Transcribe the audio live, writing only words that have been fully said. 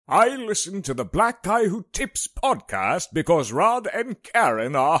I listen to the Black Guy Who Tips podcast because Rod and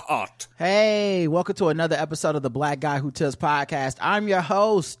Karen are hot. Hey, welcome to another episode of the Black Guy Who Tips podcast. I'm your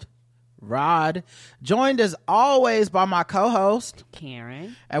host, Rod, joined as always by my co-host,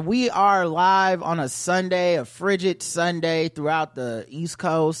 Karen. And we are live on a Sunday, a frigid Sunday throughout the East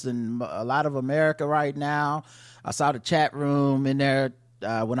Coast and a lot of America right now. I saw the chat room in there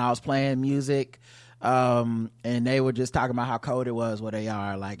when I was playing music. And they were just talking about how cold it was where they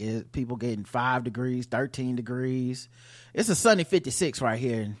are. People getting 5 degrees, 13 degrees. It's a sunny 56 right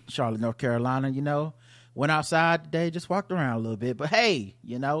here in Charlotte, North Carolina, you know. Went outside today, just walked around a little bit. But hey,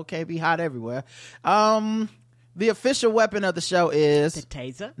 you know, can't be hot everywhere. The official weapon of the show is... The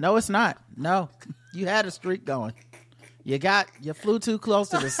taser? No, it's not. No. You had a streak going. You flew too close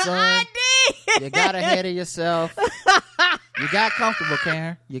to the sun. I did! You got ahead of yourself. You got comfortable,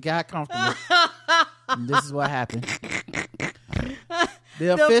 Karen. You got comfortable. And this is what happened.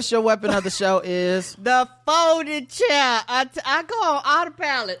 The official weapon of the show is... The folded chair. I go on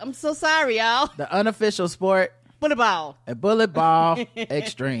autopilot. I'm so sorry, y'all. The unofficial sport... Bullet ball. A bullet ball.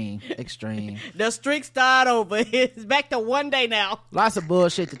 Extreme. The streak start over. It's back to one day now. Lots of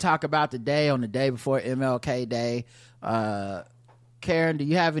bullshit to talk about today on the day before MLK Day. Karen, do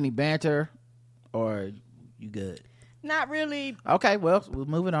you have any banter or you good? Not really. Okay, well, we're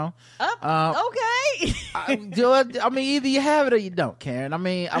moving on. Okay. I mean, either you have it or you don't, Karen. I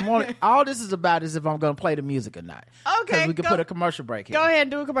mean, all this is about is if I'm going to play the music or not. Okay. Because we can put a commercial break here. Go ahead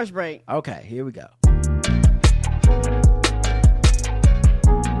and do a commercial break. Okay, here we go.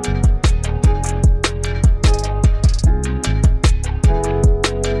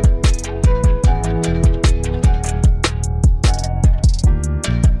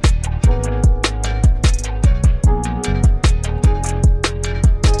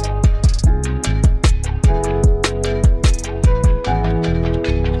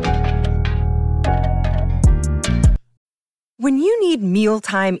 When you need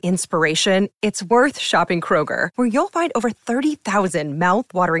mealtime inspiration, it's worth shopping Kroger, where you'll find over 30,000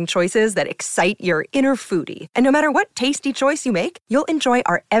 mouth-watering choices that excite your inner foodie. And no matter what tasty choice you make, you'll enjoy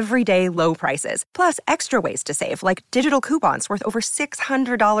our everyday low prices, plus extra ways to save, like digital coupons worth over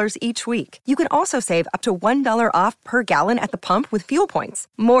 $600 each week. You can also save up to $1 off per gallon at the pump with fuel points.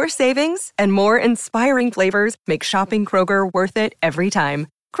 More savings and more inspiring flavors make shopping Kroger worth it every time.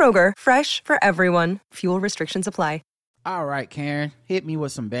 Kroger, fresh for everyone. Fuel restrictions apply. All right, Karen, hit me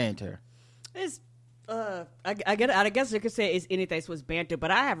with some banter. It's, I guess you could say it's anything so it's banter, but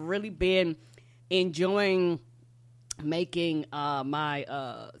I have really been enjoying making my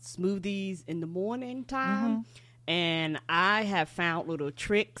smoothies in the morning time. Mm-hmm. And I have found little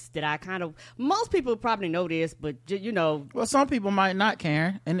tricks that most people probably know this, but you know. Well, some people might not,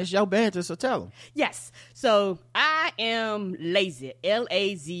 Karen, and it's your banter, so tell them. Yes. So I am lazy,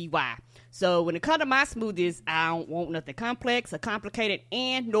 Lazy. So when it comes to my smoothies, I don't want nothing complex or complicated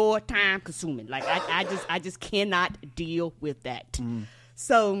and nor time consuming. Like I just cannot deal with that. Mm.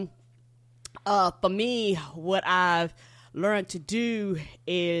 So for me, what I've learned to do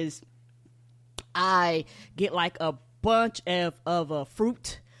is I get like a bunch of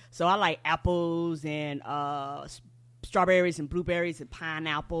fruit. So I like apples and strawberries and blueberries and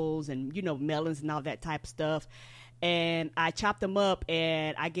pineapples and, you know, melons and all that type of stuff. And I chop them up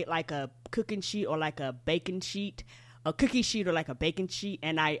and I get like a cooking sheet or like a baking sheet, a cookie sheet or like a baking sheet,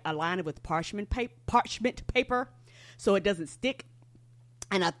 and I align it with parchment paper so it doesn't stick.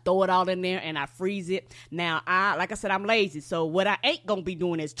 And I throw it all in there and I freeze it. Now, like I said, I'm lazy. So what I ain't going to be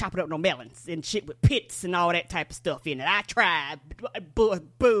doing is chopping up no melons and shit with pits and all that type of stuff in it. I tried.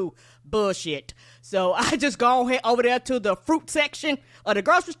 Bullshit. So I just go ahead over there to the fruit section of the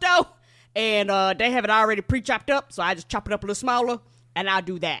grocery store. And they have it already pre-chopped up. So I just chop it up a little smaller and I'll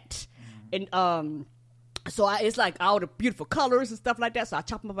do that. And so it's like all the beautiful colors and stuff like that. So I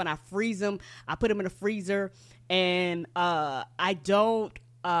chop them up and I freeze them. I put them in the freezer. And I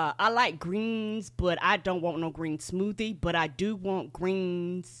like greens, but I don't want no green smoothie. But I do want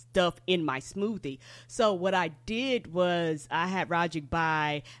green stuff in my smoothie. So what I did was I had Rajic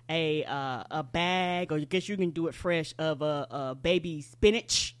buy a bag, or I guess you can do it fresh, of a baby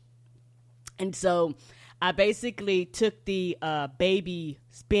spinach. And so I basically took the baby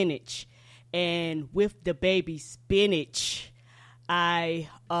spinach, and with the baby spinach, I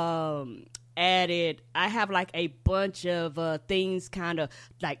added, I have like a bunch of things, kind of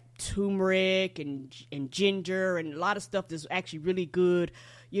like turmeric and ginger and a lot of stuff that's actually really good,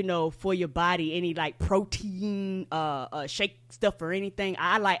 you know, for your body. Any like protein shake stuff or anything.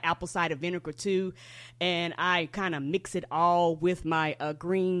 I like apple cider vinegar too, and I kind of mix it all with my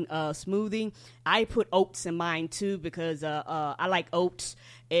green smoothie. I put oats in mine too because I like oats,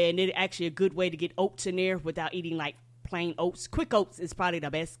 and it's actually a good way to get oats in there without eating like plain oats. Quick oats is probably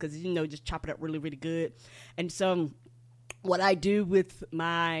the best because, you know, just chop it up really, really good. And so what I do with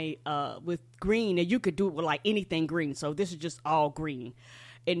my with green, and you could do it with like anything green, so this is just all green.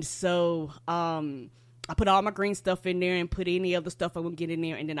 And so I put all my green stuff in there and put any other stuff I'm going to get in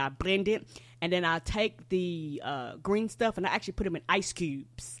there, and then I blend it. And then I take the green stuff and I actually put them in ice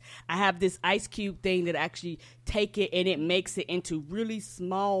cubes. I have this ice cube thing that actually take it and it makes it into really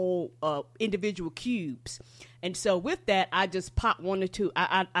small individual cubes. And so with that, I just pop one or two.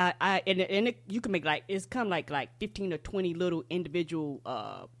 You can make like, it's kind of like 15 or 20 little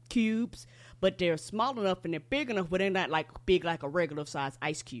individual cubes, but they're small enough and they're big enough, but they're not like big like a regular size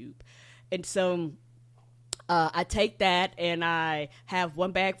ice cube. And so I take that and I have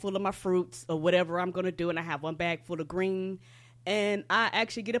one bag full of my fruits or whatever I'm going to do, and I have one bag full of green. And I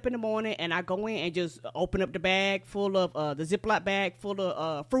actually get up in the morning and I go in and just open up the bag full of the Ziploc bag full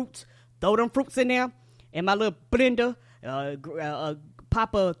of fruits, throw them fruits in there in my little blender,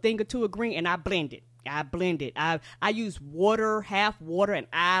 pop a thing or two of green, and I blend it. I use water, half water, and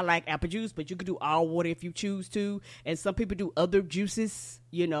I like apple juice, but you could do all water if you choose to. And some people do other juices,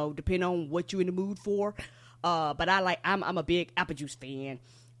 you know, depending on what you're in the mood for. But I'm a big apple juice fan.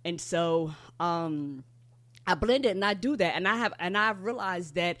 And so, I blend it and I do that. And I've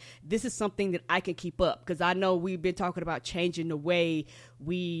realized that this is something that I can keep up, because I know we've been talking about changing the way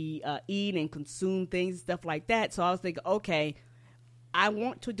we eat and consume things, stuff like that. So I was thinking, okay, I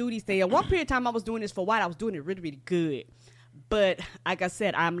want to do these things. At one period of time, I was doing this for a while. I was doing it really, really good. But like I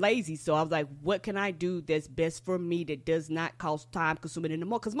said, I'm lazy. So I was like, what can I do that's best for me that does not cost time consuming in the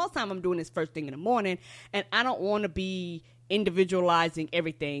morning? Because most of the time I'm doing this first thing in the morning, and I don't want to be individualizing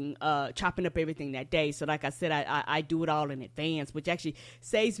everything, chopping up everything that day. So like I said, I do it all in advance, which actually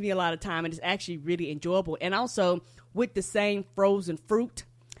saves me a lot of time, and it's actually really enjoyable. And also with the same frozen fruit,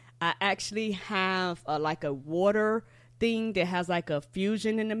 I actually have like a water thing that has like a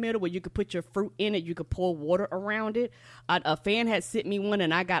fusion in the middle where you could put your fruit in it. You could pour water around it. A fan had sent me one,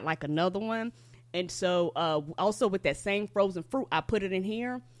 and I got like another one. And so also with that same frozen fruit, I put it in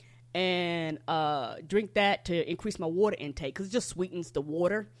here and drink that to increase my water intake, because it just sweetens the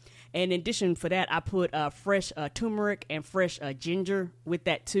water. And in addition for that, I put fresh turmeric and fresh ginger with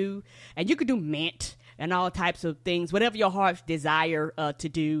that too. And you could do mint and all types of things, whatever your heart's desire to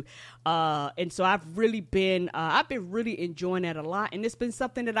do. And so I've been really enjoying that a lot. And it's been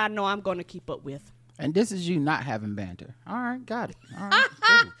something that I know I'm going to keep up with. And this is you not having banter. All right, got it. All right,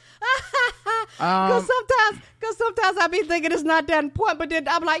 cool. Because sometimes I be thinking it's not that important, but then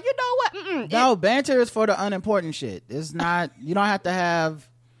I'm like, you know what? No, banter is for the unimportant shit. It's not, you don't have to have,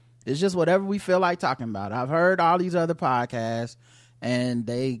 it's just whatever we feel like talking about. I've heard all these other podcasts, and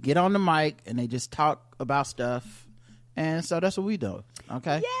they get on the mic and they just talk about stuff. And so that's what we do.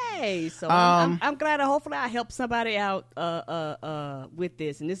 Okay. Yay. So I'm glad that hopefully I help somebody out with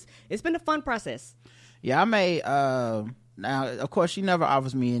this. And it's been a fun process. Yeah, I made now of course she never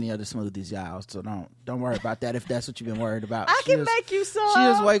offers me any other smoothies, y'all, so don't worry about that if that's what you've been worried about. I can make you some. She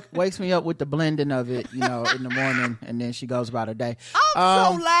just wakes me up with the blending of it, you know, in the morning, and then she goes about her day.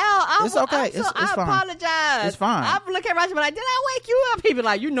 I'm so loud. It's okay. It's fine. I apologize. It's fine. I'm looking around you like, did I wake you up? People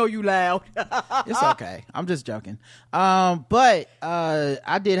like, you know you loud. It's okay. I'm just joking. But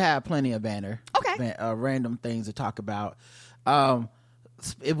I did have plenty of banter. Okay. Random things to talk about.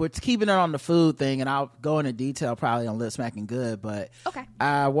 If we're keeping it on the food thing, and I'll go into detail probably on Lip Smacking Good, but okay.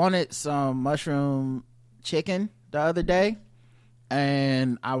 I wanted some mushroom chicken the other day,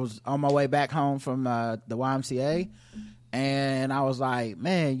 and I was on my way back home from the YMCA, and I was like,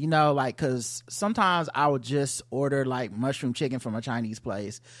 man, you know, like, because sometimes I would just order like mushroom chicken from a Chinese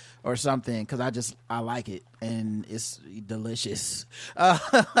place or something, because I like it and it's delicious.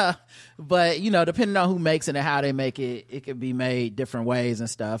 But you know, depending on who makes it and how they make it, it could be made different ways and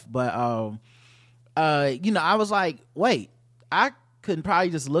stuff. But you know, I was like, wait, I could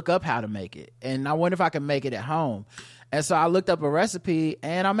probably just look up how to make it, and I wonder if I can make it at home. And so I looked up a recipe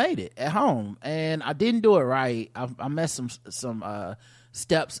and I made it at home, and I didn't do it right. I messed some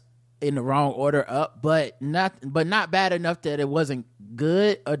steps in the wrong order up, but not bad enough that it wasn't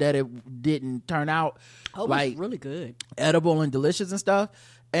good or that it didn't turn out like really good, edible and delicious and stuff.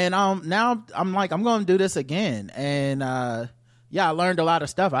 And now I'm like, I'm going to do this again. And Yeah, I learned a lot of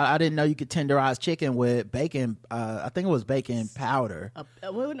stuff. I didn't know you could tenderize chicken with bacon. I think it was bacon powder.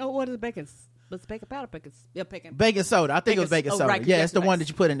 What is bacon? What's bacon powder? Bacon. Bacon soda. I think it was baking soda. Right, yeah, it's the one that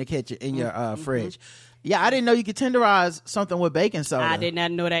you put in the kitchen in your fridge. Yeah, I didn't know you could tenderize something with baking soda. I did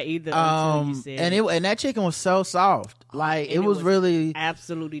not know that either until you said and that chicken was so soft. Like it was really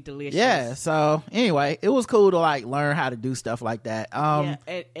absolutely delicious. Yeah. So anyway, it was cool to like learn how to do stuff like that.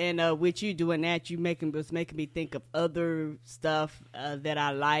 And with you doing that, was making me think of other stuff that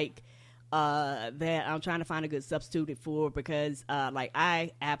I like. That I'm trying to find a good substitute for because like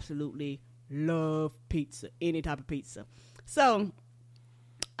I absolutely love pizza, any type of pizza. So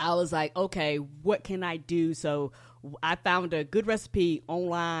I was like, okay, what can I do? So I found a good recipe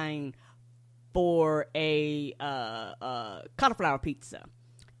online for a cauliflower pizza.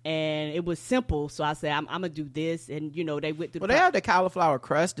 And it was simple, so I said, I'm going to do this. And, you know, they went through they have the cauliflower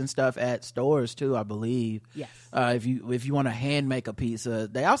crust and stuff at stores, too, I believe. Yes. If you want to hand make a pizza.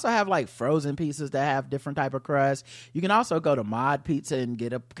 They also have, like, frozen pizzas that have different type of crust. You can also go to Mod Pizza and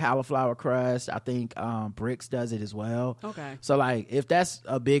get a cauliflower crust. I think Bricks does it as well. Okay. So, like, if that's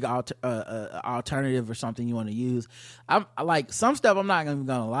a big alternative or something you want to use. I'm like, some stuff I'm not even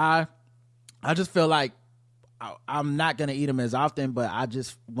going to lie. I just feel like I'm not going to eat them as often, but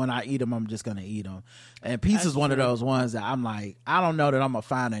when I eat them, I'm just going to eat them. And pizza's one of those ones that I'm like, I don't know that I'm going to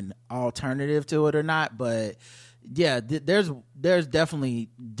find an alternative to it or not, but yeah, there's definitely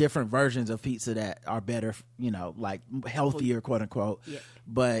different versions of pizza that are better, you know, like healthier, quote unquote. Yeah.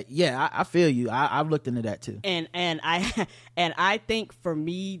 But yeah, I feel you. I've looked into that too. And I think for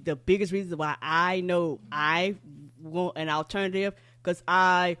me, the biggest reason why I know I want an alternative, because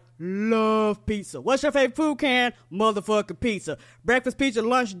I love pizza. What's your favorite food, Karen? Motherfucking pizza. Breakfast pizza,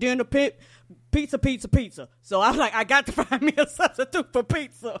 lunch, dinner, pizza. So I'm like, I got to find me a substitute for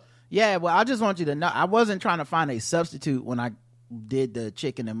pizza. Yeah, well, I just want you to know, I wasn't trying to find a substitute when I did the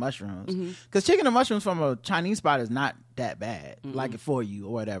chicken and mushrooms. Because chicken and mushrooms from a Chinese spot is not that bad, like for you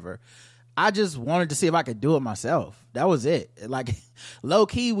or whatever. I just wanted to see if I could do it myself. That was it. Like, low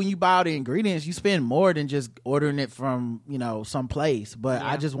key, when you buy all the ingredients, you spend more than just ordering it from, you know, some place. But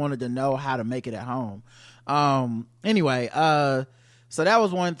I just wanted to know how to make it at home. Anyway, so that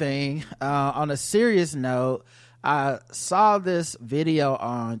was one thing. On a serious note, I saw this video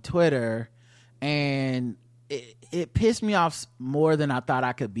on Twitter, and it pissed me off more than I thought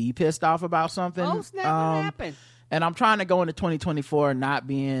I could be pissed off about something. Oh, snap, what happened? And I'm trying to go into 2024 not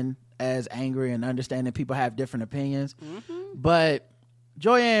being as angry and understanding people have different opinions. But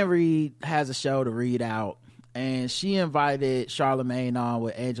Joy-Ann Reid has a show to read out, and she invited Charlamagne on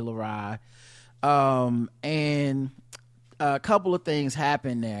with Angela Rye. And a couple of things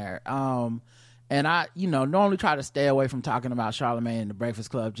happened there. And I, you know, normally try to stay away from talking about Charlamagne and the Breakfast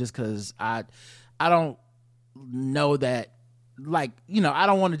Club just because I don't know that, like, you know, I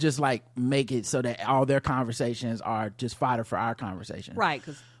don't want to just like make it so that all their conversations are just fodder for our conversation. Right.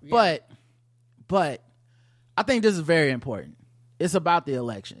 Yeah. But I think this is very important. It's about the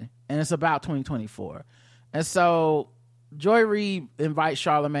election and it's about 2024. And so Joy Reid invites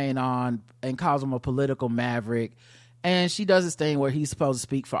Charlamagne on and calls him a political maverick. And she does this thing where he's supposed to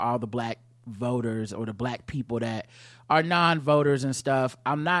speak for all the black voters or the black people that are non-voters and stuff.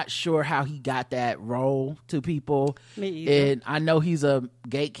 I'm not sure how he got that role to people. Me either. And I know he's a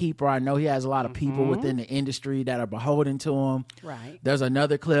gatekeeper. I know he has a lot of people within the industry that are beholden to him. Right. There's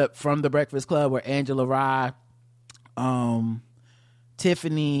another clip from the Breakfast Club where Angela Rye,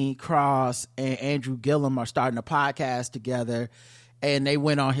 Tiffany Cross, and Andrew Gillum are starting a podcast together, and they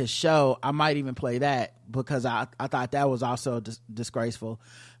went on his show. I might even play that because I thought that was also disgraceful.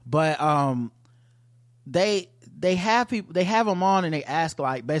 But they have them on and they ask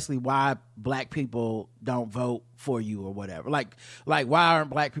like basically why black people don't vote for you or whatever. Like why aren't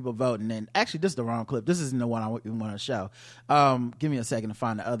black people voting? And actually, this is the wrong clip. This isn't the one I want to show. Give me a second to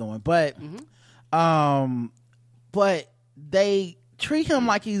find the other one. But but they treat him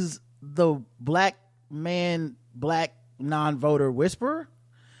like he's the black non-voter whisperer.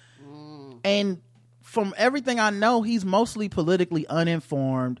 And from everything I know, he's mostly politically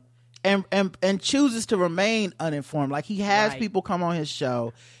uninformed and chooses to remain uninformed. Like, he has people come on his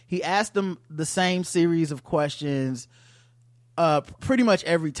show. He asks them the same series of questions pretty much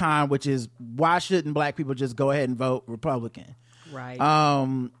every time, which is, why shouldn't black people just go ahead and vote Republican? Right.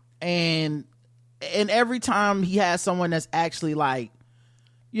 And every time he has someone that's actually like,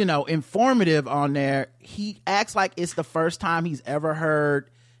 you know, informative on there, he acts like it's the first time he's ever heard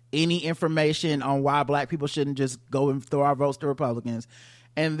any information on why black people shouldn't just go and throw our votes to Republicans.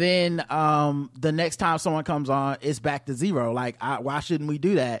 And then the next time someone comes on, it's back to zero. Like, why shouldn't we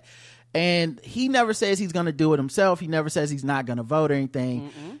do that? And he never says he's going to do it himself. He never says he's not going to vote or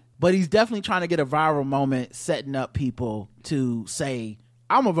anything. But he's definitely trying to get a viral moment, setting up people to say,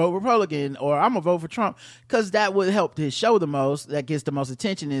 I'm going to vote Republican or I'm going to vote for Trump, because that would help his show the most. That gets the most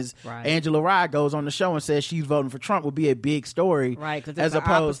attention is Angela Rye goes on the show and says she's voting for Trump would be a big story. Right, because it's the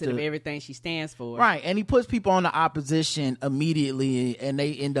opposite of everything she stands for. Right, and he puts people on the opposition immediately and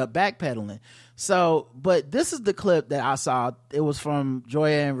they end up backpedaling. So, but this is the clip that I saw. It was from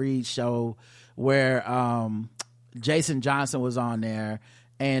Joy-Ann Reid's show where Jason Johnson was on there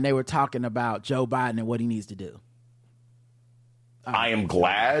and they were talking about Joe Biden and what he needs to do. I am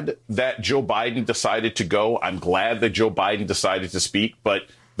glad that Joe Biden decided to go. I'm glad that Joe Biden decided to speak. But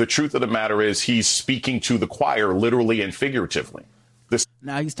the truth of the matter is he's speaking to the choir, literally and figuratively.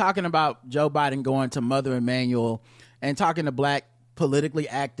 Now, he's talking about Joe Biden going to Mother Emanuel and talking to black politically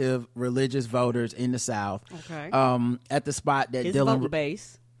active religious voters in the South. Okay. At the spot that his Dylan vote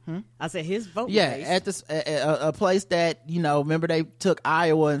base. I said his vote base. At this a place that, you know, remember they took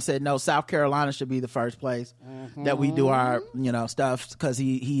Iowa and said no, South Carolina should be the first place that we do our, you know, stuff, because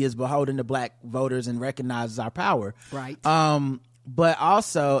he is beholden to black voters and recognizes our power. Right. But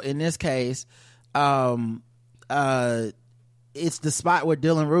also in this case, it's the spot where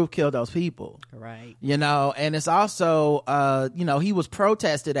Dylan Roof killed those people. Right. You know, and it's also, you know, he was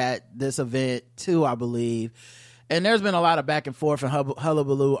protested at this event too, I believe. And there's been a lot of back and forth and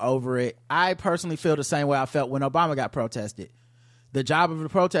hullabaloo over it. I personally feel the same way I felt when Obama got protested. The job of the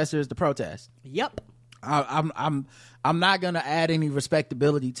protester is to protest. Yep. I'm not gonna add any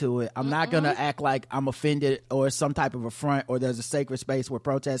respectability to it. I'm not gonna act like I'm offended or some type of affront or there's a sacred space where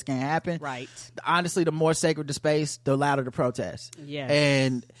protests can't happen. Right. Honestly, the more sacred the space, the louder the protest. Yeah.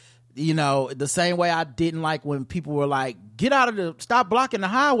 And you know, the same way I didn't like when people were like, stop blocking the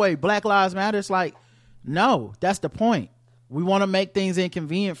highway, Black Lives Matter. It's like, no, that's the point. We want to make things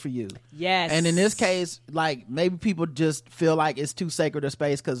inconvenient for you. Yes. And in this case, like, maybe people just feel like it's too sacred a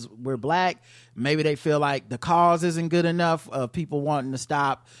space because we're black. Maybe they feel like the cause isn't good enough of people wanting to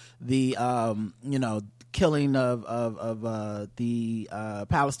stop the, you know, killing of the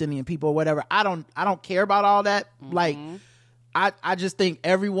Palestinian people or whatever. I don't care about all that. Like, I just think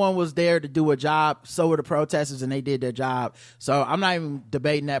everyone was there to do a job. So were the protesters, and they did their job. So I'm not even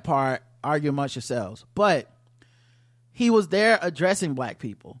debating that part. Argue amongst yourselves. But he was there addressing black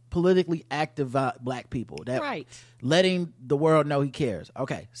people, politically active black people, that letting the world know he cares.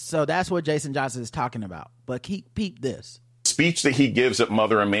 Okay, so that's what Jason Johnson is talking about. But peep this. Speech that he gives at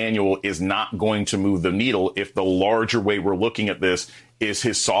Mother Emanuel is not going to move the needle if the larger way we're looking at this is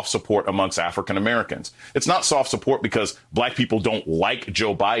his soft support amongst African Americans. It's not soft support because black people don't like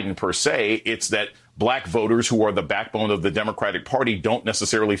Joe Biden per se. It's that black voters, who are the backbone of the Democratic Party, don't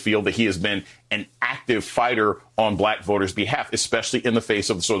necessarily feel that he has been an active fighter on black voters' behalf, especially in the face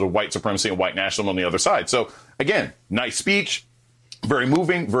of sort of white supremacy and white nationalism on the other side. So, again, nice speech. Very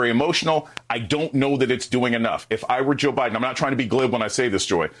moving, very emotional. I don't know that it's doing enough. If I were Joe Biden, I'm not trying to be glib when I say this,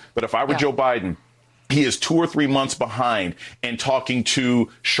 Joy, but if I were Joe Biden, he is 2 or 3 months behind in talking to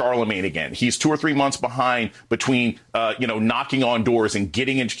Charlemagne again. He's 2 or 3 months behind between, knocking on doors and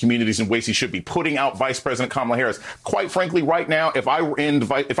getting into communities in ways he should be, putting out Vice President Kamala Harris. Quite frankly, right now, if I were in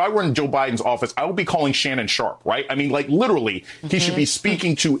Joe Biden's office, I would be calling Shannon Sharp, right? I mean, like, literally, he should be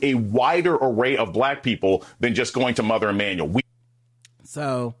speaking to a wider array of black people than just going to Mother Emanuel.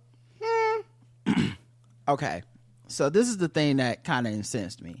 So, okay. So this is the thing that kind of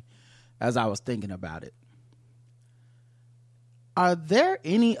incensed me as I was thinking about it. Are there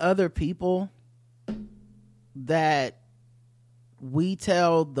any other people that we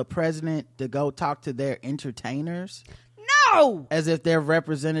tell the president to go talk to their entertainers? No! As if they're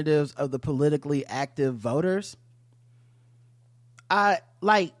representatives of the politically active voters?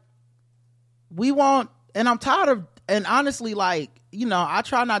 We want, and I'm tired of, and honestly, like, you know, I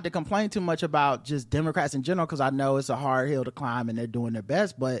try not to complain too much about just Democrats in general because I know it's a hard hill to climb and they're doing their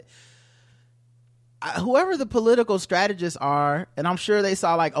best. But whoever the political strategists are, and I'm sure they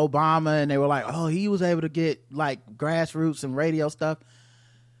saw like Obama and they were like, oh, he was able to get like grassroots and radio stuff.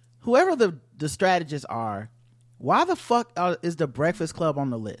 Whoever the strategists are, why the fuck is the Breakfast Club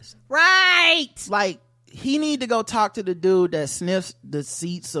on the list? Right. Like, he need to go talk to the dude that sniffs the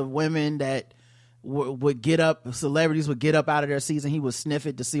seats of women that would get up, celebrities would get up out of their seats and he would sniff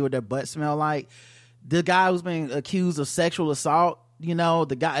it to see what their butt smell like. The guy who's been accused of sexual assault, you know,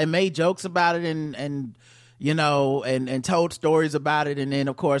 the guy, and made jokes about it and you know, and told stories about it. And then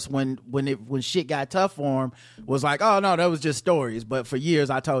of course when shit got tough for him, was like, oh no, that was just stories. But for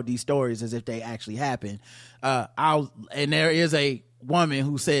years I told these stories as if they actually happened. And there is a woman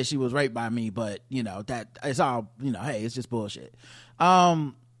who said she was raped by me, but you know, that it's all, you know, hey, it's just bullshit.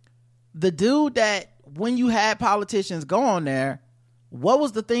 the dude that when you had politicians go on there, what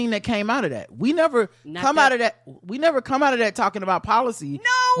was the thing that came out of that? We never come out of that talking about policy.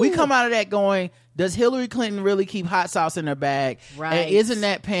 No, we come out of that going, does Hillary Clinton really keep hot sauce in her bag? Right. And isn't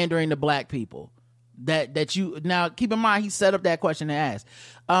that pandering to black people? That you now keep in mind, he set up that question and asked.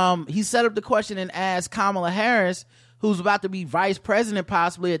 He set up the question and asked Kamala Harris, who's about to be vice president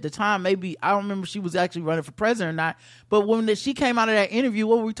possibly at the time. Maybe, I don't remember if she was actually running for president or not. But when she came out of that interview,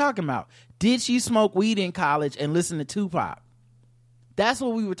 what were we talking about? Did she smoke weed in college and listen to Tupac? That's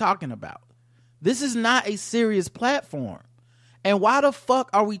what we were talking about. This is not a serious platform. And why the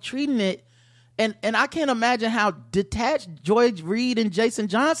fuck are we treating it? And I can't imagine how detached Joy Reid and Jason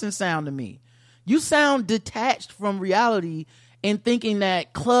Johnson sound to me. You sound detached from reality in thinking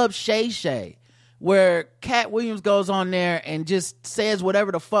that Club Shay Shay, where Cat Williams goes on there and just says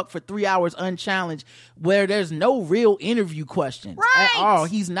whatever the fuck for 3 hours unchallenged, where there's no real interview questions at all.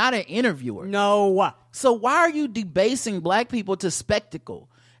 He's not an interviewer. No. So why are you debasing black people to spectacle?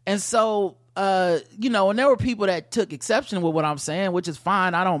 And so, and there were people that took exception with what I'm saying, which is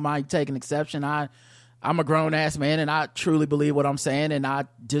fine. I don't mind taking exception. I'm a grown ass man and I truly believe what I'm saying, and I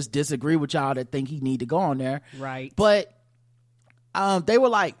just disagree with y'all that think he need to go on there. Right. But they were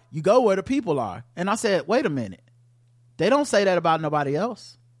like, you go where the people are. And I said, wait a minute. They don't say that about nobody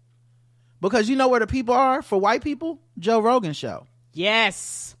else. Because you know where the people are for white people? Joe Rogan show.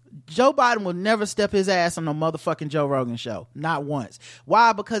 Yes. Joe Biden will never step his ass on no motherfucking Joe Rogan show. Not once.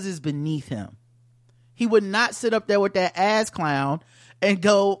 Why? Because it's beneath him. He would not sit up there with that ass clown and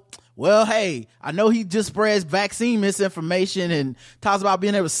go, well, hey, I know he just spreads vaccine misinformation and talks about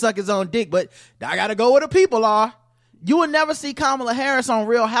being able to suck his own dick, but I gotta go where the people are. You would never see Kamala Harris on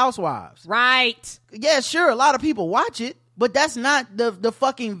Real Housewives. Right. Yeah, sure, a lot of people watch it, but that's not the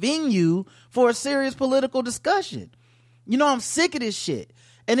fucking venue for a serious political discussion. You know, I'm sick of this shit.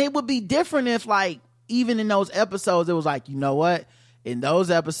 And it would be different if, like, even in those episodes, it was like, you know what? In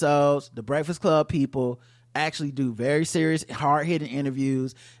those episodes, the Breakfast Club people actually do very serious, hard-hitting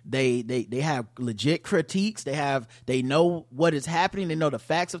interviews. They have legit critiques. They know what is happening. They know the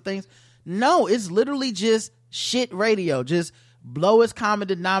facts of things. No, it's literally just shit radio, just lowest common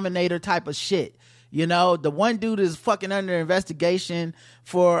denominator type of shit. You know, the one dude is fucking under investigation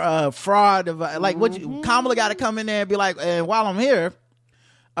for fraud of like what Kamala got to come in there and be like, and while I'm here,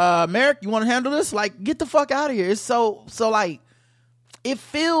 Merrick, you want to handle this? Like, get the fuck out of here. It's so like, it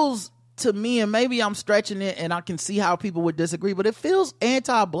feels to me, and maybe I'm stretching it and I can see how people would disagree, but it feels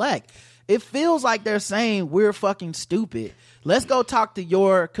anti-black. It feels like they're saying we're fucking stupid. Let's go talk to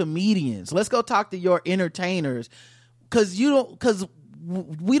your comedians. Let's go talk to your entertainers. Cause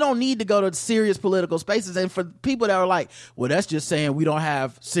we don't need to go to serious political spaces. And for people that are like, well, that's just saying we don't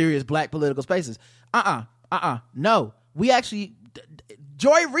have serious black political spaces. No, we actually,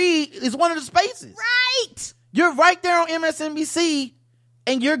 Joy Reid is one of the spaces. Right. You're right there on MSNBC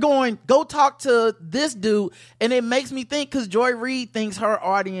and you're going, go talk to this dude. And it makes me think, because Joy Reid thinks her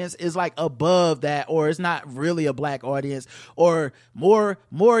audience is like above that, or it's not really a black audience, or more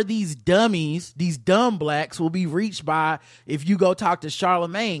of these dummies, these dumb blacks will be reached by if you go talk to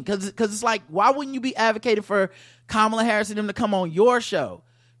Charlamagne. Because it's like, why wouldn't you be advocating for Kamala Harris and them to come on your show?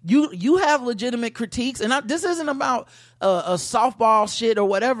 You have legitimate critiques, and this isn't about a softball shit or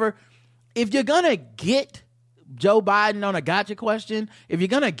whatever. If you're gonna get Joe Biden on a gotcha question, if you're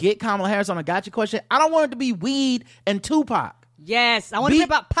gonna get Kamala Harris on a gotcha question, I don't want it to be weed and Tupac. Yes, I want to be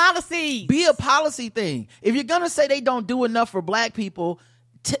about policies. Be a policy thing. If you're gonna say they don't do enough for black people,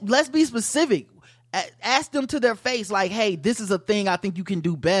 let's be specific. Ask them to their face, like, hey, this is a thing I think you can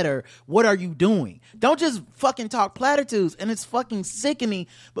do better. What are you doing? Don't just fucking talk platitudes. And it's fucking sickening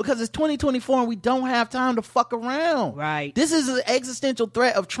because it's 2024 and we don't have time to fuck around. Right. This is an existential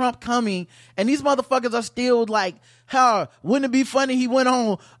threat of Trump coming, and these motherfuckers are still like, wouldn't it be funny he went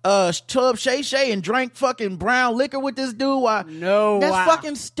on Club Shay Shay and drank fucking brown liquor with this dude? No. That's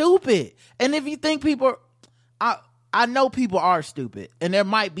fucking stupid. And if you think people I know people are stupid, and there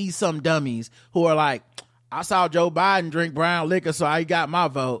might be some dummies who are like, I saw Joe Biden drink brown liquor, so I got my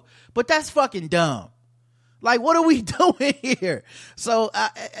vote. But that's fucking dumb. Like, what are we doing here? So,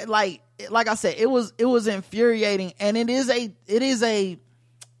 like I said, it was infuriating, and it is a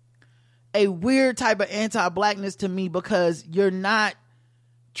weird type of anti-blackness to me, because you're not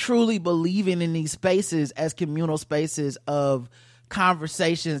truly believing in these spaces as communal spaces of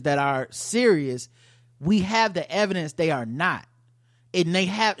conversations that are serious. We have the evidence they are not, and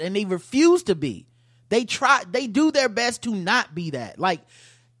they refuse to be. They do their best to not be that. Like,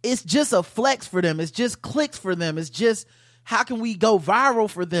 it's just a flex for them. It's just clicks for them. It's just how can we go viral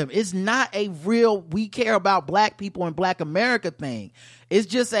for them? It's not a real, we care about black people and black America thing. It's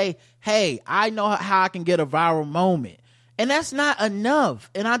just a, hey, I know how I can get a viral moment. And that's not enough.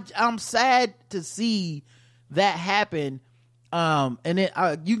 And I'm sad to see that happen. And then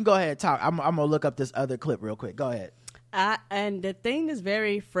you can go ahead and talk. I'm going to look up this other clip real quick. Go ahead. And the thing that's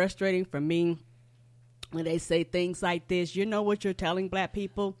very frustrating for me when they say things like this, you know what you're telling black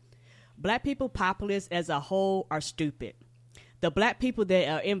people? Black people, populace as a whole, are stupid. The black people that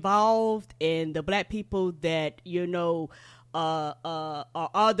are involved and the black people that, you know,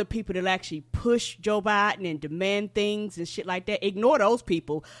 are the people that actually push Joe Biden and demand things and shit like that. Ignore those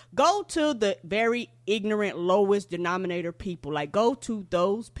people. Go to the very ignorant, lowest denominator people. Like, go to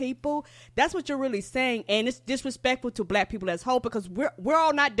those people. That's what you're really saying. And it's disrespectful to black people as a whole, because we're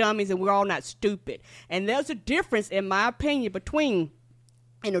all not dummies and we're all not stupid. And there's a difference, in my opinion, between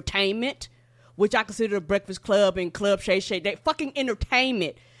entertainment, which I consider the Breakfast Club and Club Shay Shay. They fucking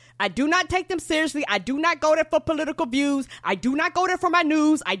entertainment. I do not take them seriously. I do not go there for political views. I do not go there for my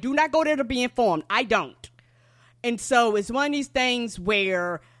news. I do not go there to be informed. I don't. And so it's one of these things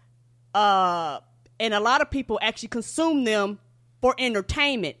where, and a lot of people actually consume them for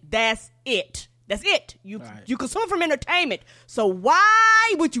entertainment. That's it. That's it. You consume from entertainment. So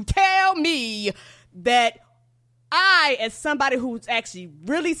why would you tell me that I, as somebody who's actually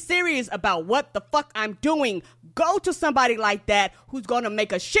really serious about what the fuck I'm doing, go to somebody like that who's going to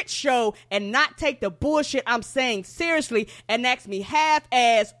make a shit show and not take the bullshit I'm saying seriously and ask me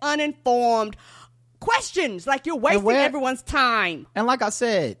half-ass, uninformed questions like you're wasting everyone's time? And like I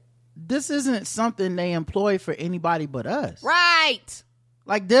said, this isn't something they employ for anybody but us. Right.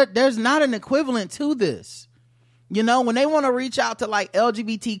 Like, there's not an equivalent to this. You know, when they want to reach out to like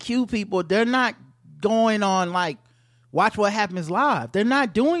LGBTQ people, they're not going on like Watch What Happens Live. They're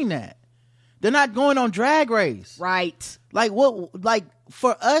not doing that. They're not going on Drag Race. Right. Like, what, like,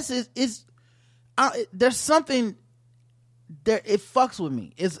 for us, it's there's something there. It fucks with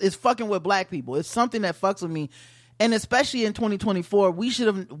me. It's fucking with black people. It's something that fucks with me. And especially in 2024,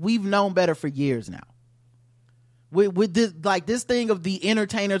 we've known better for years now. With this, like, this thing of the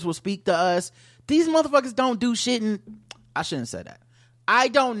entertainers will speak to us. These motherfuckers don't do shit. And I shouldn't say that. I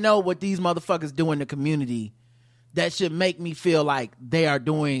don't know what these motherfuckers do in the community that should make me feel like they are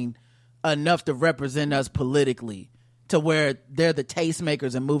doing enough to represent us politically to where they're the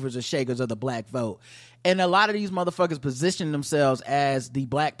tastemakers and movers and shakers of the black vote. And a lot of these motherfuckers position themselves as the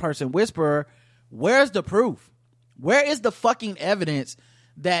black person whisperer. Where's the proof? Where is the fucking evidence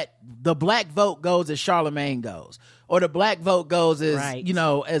that the black vote goes as Charlemagne goes, or the black vote goes as, right, you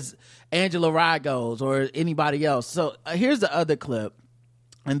know, as Angela Rye goes, or anybody else? So here's the other clip.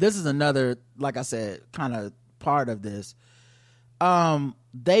 And this is another, like I said, kind of part of this.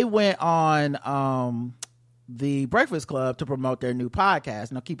 They went on the Breakfast Club to promote their new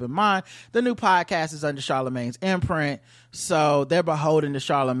podcast. Now, keep in mind, the new podcast is under Charlemagne's imprint, so they're beholden to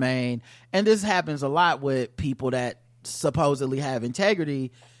Charlemagne. And this happens a lot with people that supposedly have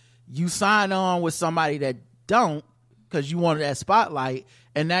integrity. You sign on with somebody that don't because you wanted that spotlight,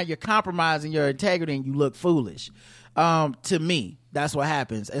 and now you're compromising your integrity and you look foolish. To me, that's what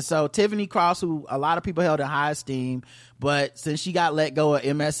happens. And so Tiffany Cross, who a lot of people held in high esteem, but since she got let go of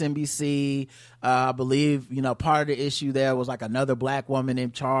MSNBC, I believe, you know, part of the issue there was like another black woman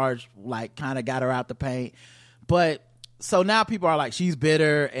in charge, like kind of got her out the paint. But so now people are like, she's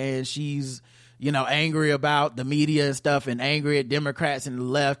bitter and she's, you know, angry about the media and stuff, and angry at Democrats and the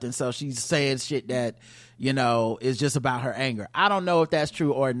left. And so she's saying shit that, you know, is just about her anger. I don't know if that's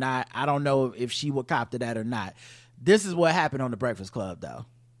true or not. I don't know if she would cop to that or not. This is what happened on the Breakfast Club, though.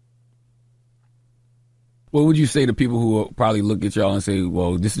 What would you say to people who will probably look at y'all and say,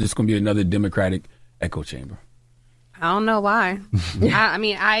 well, this is just going to be another Democratic echo chamber? I don't know why. I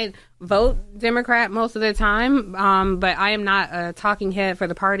mean, I vote Democrat most of the time, but I am not a talking head for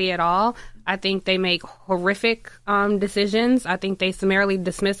the party at all. I think they make horrific decisions. I think they summarily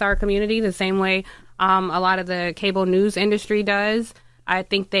dismiss our community the same way a lot of the cable news industry does. I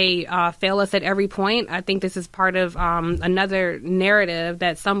think they fail us at every point. I think this is part of another narrative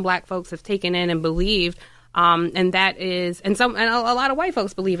that some black folks have taken in and believed. And that is, and a lot of white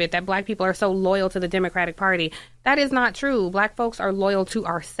folks believe it, that black people are so loyal to the Democratic Party. That is not true. Black folks are loyal to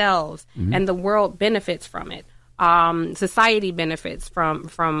ourselves, and the world benefits from it. Society benefits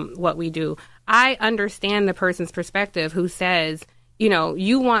from what we do. I understand the person's perspective who says, you know,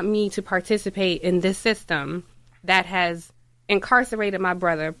 you want me to participate in this system that has incarcerated my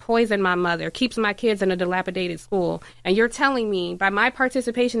brother, poisoned my mother, keeps my kids in a dilapidated school, and you're telling me by my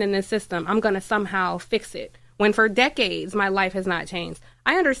participation in this system, I'm going to somehow fix it, when for decades my life has not changed.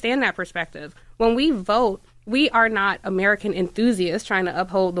 I understand that perspective. When we vote, We are not American enthusiasts trying to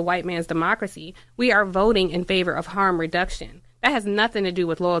uphold the white man's democracy. We are voting in favor of harm reduction. That has nothing to do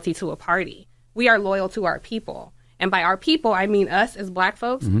with loyalty to a party. We are loyal to our people. And by our people, I mean us as black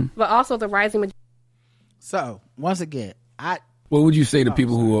folks, but also the rising majority. So, once again, what would you say to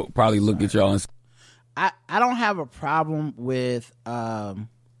people who will probably look at y'all and I don't have a problem with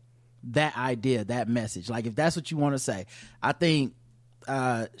that idea, that message. Like, if that's what you want to say, I think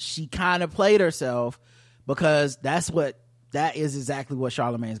she kind of played herself, because that is exactly what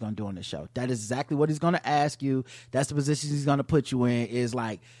Charlamagne's going to do on the show. That is exactly what he's going to ask you. That's the position he's going to put you in, is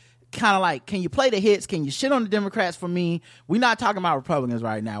like, kind of like, can you play the hits? Can you shit on the Democrats for me? We're not talking about Republicans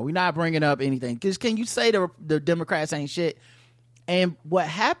right now. We're not bringing up anything. Because can you say the Democrats ain't shit? And what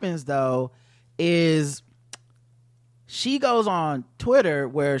happens, though, is she goes on Twitter,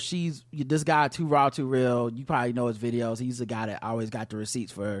 where she's this guy, Too Raw, Too Real. You probably know his videos. He's the guy that always got the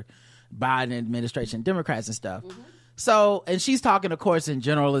receipts for Biden administration, Democrats and stuff. So, and she's talking, of course, in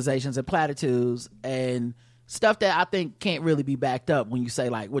generalizations and platitudes and stuff that I think can't really be backed up when you say,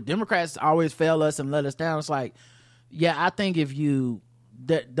 like, well, Democrats always fail us and let us down. It's like, yeah, I think if you,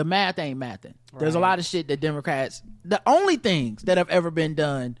 the math ain't mathing. Right. There's a lot of shit that Democrats, the only things that have ever been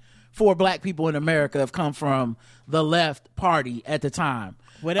done for black people in America have come from the left party at the time.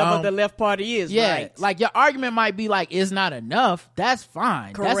 Whatever the left party is, yeah, right? Like, your argument might be like, it's not enough. That's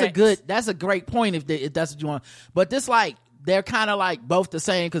fine. Correct. That's a great point if that's what you want. But this, like, they're kind of like both the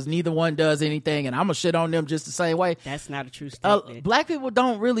same, because neither one does anything, and I'm gonna shit on them just the same way. That's not a true statement. Black people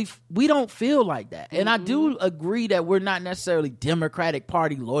we don't feel like that. And I do agree that we're not necessarily Democratic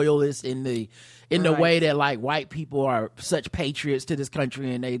Party loyalists in the way that, like, white people are such patriots to this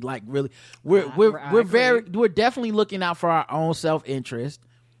country, and they, like, really we're definitely looking out for our own self-interest,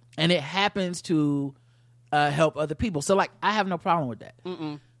 and it happens to help other people. So, like, I have no problem with that.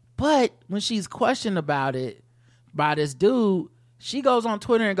 But when she's questioned about it by this dude, she goes on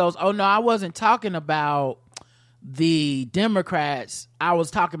Twitter and goes, oh no, I wasn't talking about the Democrats, I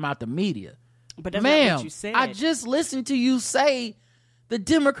was talking about the media. But that's not what you said. I just listened to you say the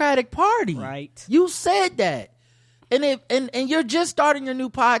Democratic Party. Right. You said that. And you're just starting your new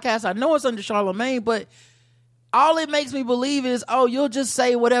podcast. I know it's under Charlamagne, but all it makes me believe is, oh, you'll just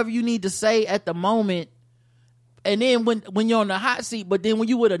say whatever you need to say at the moment. And then when you're on the hot seat, but then when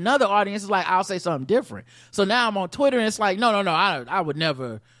you with another audience, it's like, I'll say something different. So now I'm on Twitter, and it's like, no, I would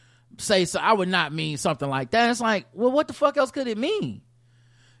never say so. I would not mean something like that. And it's like, well, what the fuck else could it mean?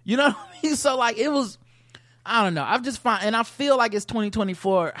 You know what I mean? So, like, it was, I don't know. I've just find, and I feel like it's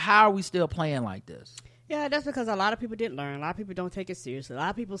 2024. How are we still playing like this? Yeah, that's because a lot of people didn't learn. A lot of people don't take it seriously. A lot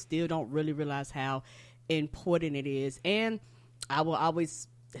of people still don't really realize how important it is. And I will always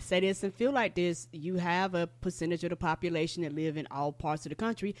say this and feel like this: you have a percentage of the population that live in all parts of the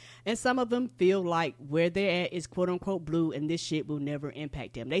country, and some of them feel like where they're at is quote unquote blue, and this shit will never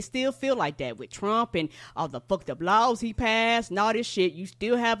impact them. They still feel like that with Trump and all the fucked up laws he passed and all this shit. You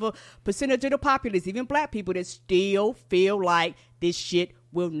still have a percentage of the populace, even black people, that still feel like this shit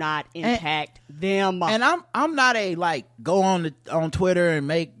will not impact them. And I'm not a, like, go on Twitter and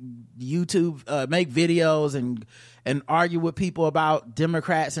make YouTube make videos and argue with people about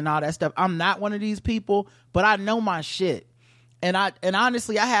Democrats and all that stuff. I'm not one of these people, but I know my shit. And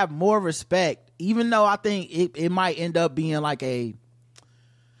honestly, I have more respect, even though I think it might end up being like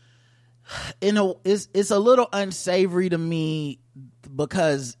it's a little unsavory to me,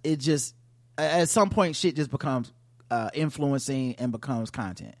 because it just, at some point, shit just becomes influencing and becomes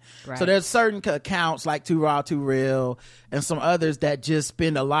content. Right. So there's certain accounts like Too Raw, Too Real, and some others that just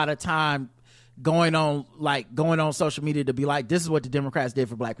spend a lot of time going on social media to be like, this is what the Democrats did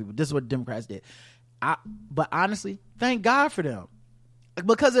for black people. This is what the Democrats did. But honestly, thank God for them,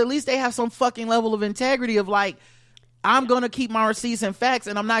 because at least they have some fucking level of integrity of, like, I'm going to keep my receipts and facts,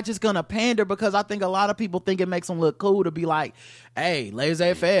 and I'm not just going to pander, because I think a lot of people think it makes them look cool to be like, hey,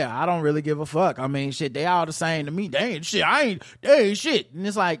 laissez-faire, I don't really give a fuck. I mean, shit, they all the same to me. They ain't shit. They ain't shit. And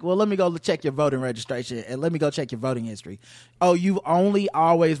it's like, well, let me go check your voting registration, and let me go check your voting history. Oh, you've only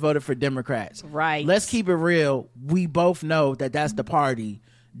always voted for Democrats. Right. Let's keep it real. We both know that that's the party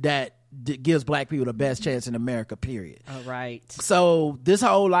that gives black people the best chance in America, period. All right. So this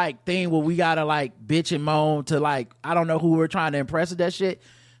whole, like, thing where we gotta, like, bitch and moan to, like, I don't know who we're trying to impress with that shit,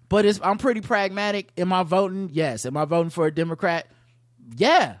 but I'm pretty pragmatic. Am I voting? Yes. Am I voting for a Democrat?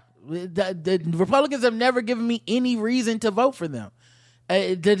 Yeah. The Republicans have never given me any reason to vote for them.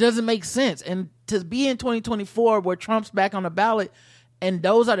 That doesn't make sense. And to be in 2024 where Trump's back on the ballot and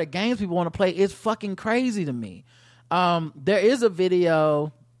those are the games people want to play, is fucking crazy to me. There is a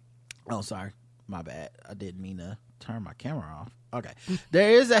video. Oh, sorry. My bad. I didn't mean to turn my camera off. Okay.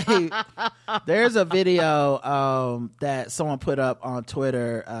 There's a video that someone put up on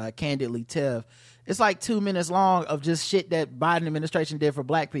Twitter, Candidly Tiff. It's like 2 minutes long of just shit that Biden administration did for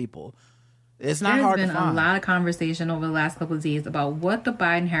black people. It's not hard to find. There's been a lot of conversation over the last couple of days about what the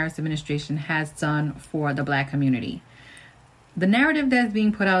Biden-Harris administration has done for the black community. The narrative that's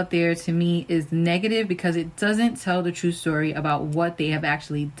being put out there to me is negative because it doesn't tell the true story about what they have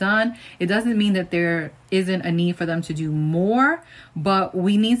actually done. It doesn't mean that there isn't a need for them to do more, but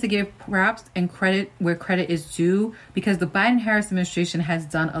we need to give props and credit where credit is due because the Biden-Harris administration has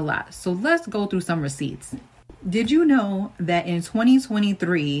done a lot. So let's go through some receipts. Did you know that in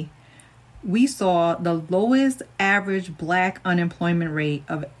 2023, we saw the lowest average black unemployment rate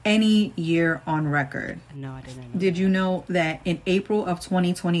of any year on record? No, I didn't know. Did you know that in April of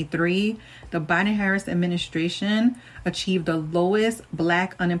 2023, the Biden-Harris administration achieved the lowest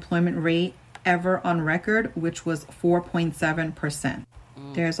black unemployment rate ever on record, which was 4.7%.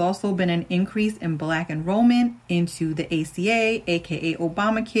 There's also been an increase in black enrollment into the ACA, aka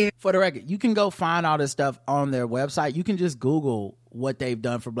Obamacare. For the record, you can go find all this stuff on their website. You can just Google what they've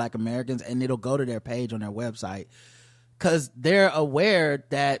done for black Americans and it'll go to their page on their website because they're aware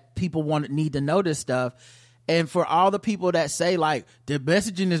that people need to know this stuff. And for all the people that say like the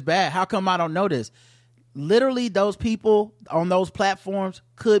messaging is bad, how come I don't know this? Literally those people on those platforms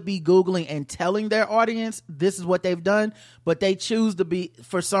could be Googling and telling their audience this is what they've done, but they choose to be,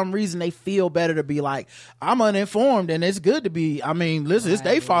 for some reason they feel better to be like, I'm uninformed and it's good to be, I mean, listen, it's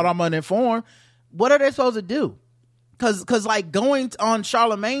their fault I'm uninformed. What are they supposed to do? Cause like going on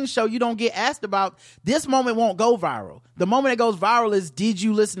Charlamagne's show, you don't get asked about, this moment won't go viral. The moment it goes viral is, did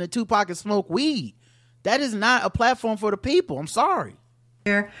you listen to Tupac and smoke weed? That is not a platform for the people. I'm sorry.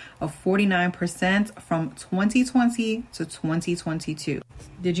 Of 49% from 2020 to 2022.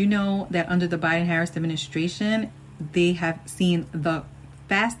 Did you know that under the Biden-Harris administration, they have seen the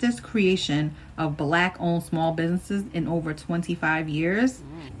fastest creation of black-owned small businesses in over 25 years?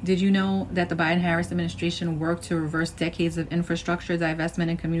 Did you know that the Biden-Harris administration worked to reverse decades of infrastructure divestment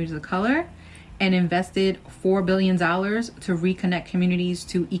in communities of color and invested $4 billion to reconnect communities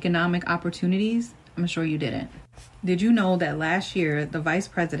to economic opportunities? I'm sure you didn't. Did you know that last year, the Vice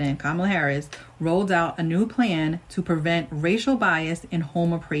President, Kamala Harris, rolled out a new plan to prevent racial bias in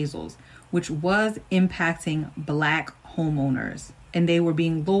home appraisals, which was impacting black homeowners, and they were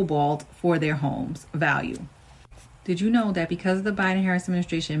being lowballed for their homes' value? Did you know that because of the Biden-Harris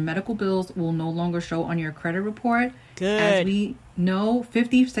administration, medical bills will no longer show on your credit report? Good. As we know,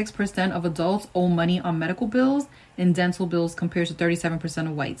 56% of adults owe money on medical bills and dental bills compared to 37%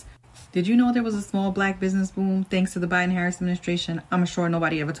 of whites. Did you know there was a small black business boom thanks to the Biden-Harris administration? I'm sure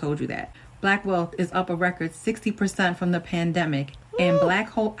nobody ever told you that. Black wealth is up a record 60% from the pandemic, and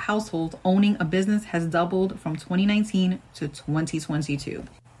black households owning a business has doubled from 2019 to 2022.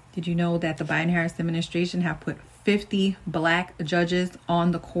 Did you know that the Biden-Harris administration have put 50 black judges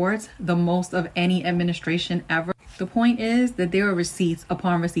on the court, the most of any administration ever? The point is that there are receipts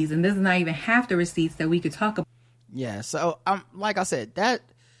upon receipts, and this is not even half the receipts that we could talk about. Yeah, so like I said, that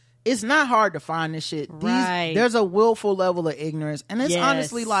it's not hard to find this shit. Right. There's a willful level of ignorance, and it's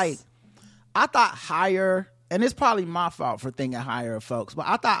honestly like, I thought higher, and it's probably my fault for thinking higher of folks, but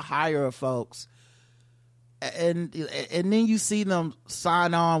I thought higher of folks, and then you see them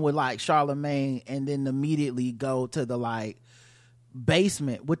sign on with like Charlamagne, and then immediately go to the like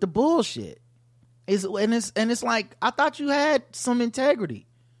basement with the bullshit. It's like, I thought you had some integrity.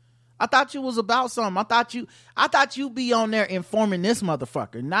 I thought you was about something. I thought you be on there informing this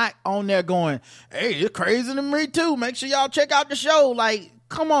motherfucker, not on there going, hey, it's crazy to me too. Make sure y'all check out the show. Like,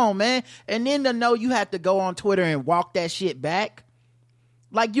 come on, man. And then to know you have to go on Twitter and walk that shit back.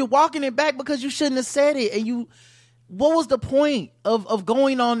 Like, you're walking it back because you shouldn't have said it. And what was the point of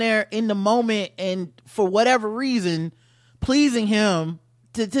going on there in the moment and for whatever reason pleasing him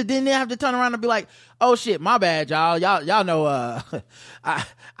to then have to turn around and be like, oh shit, my bad, y'all know,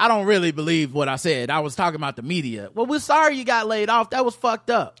 I don't really believe what I said. I was talking about the media. Well, we're sorry you got laid off. That was fucked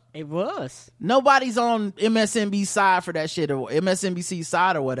up. It was. Nobody's on MSNBC side for that shit, or MSNBC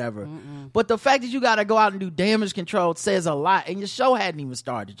side or whatever. But the fact that you got to go out and do damage control says a lot, and your show hadn't even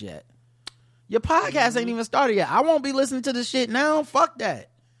started yet. Your podcast ain't even started yet. I won't be listening to this shit now. Fuck that.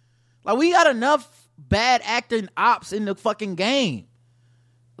 Like, we got enough bad acting ops in the fucking game.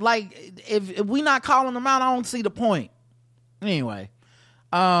 Like, if we not calling them out, I don't see the point. Anyway,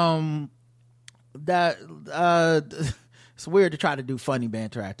 that it's weird to try to do funny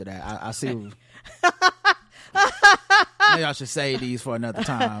banter after that. I see. Maybe I should save these for another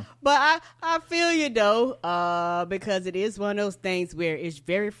time. But I feel you though, because it is one of those things where it's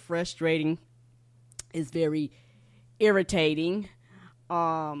very frustrating. It's very irritating,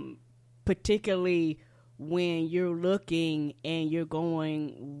 particularly when you're looking and you're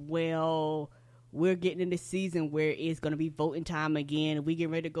going, well, we're getting in the season where it's going to be voting time again. We get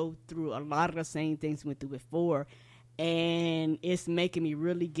ready to go through a lot of the same things we went through before. And it's making me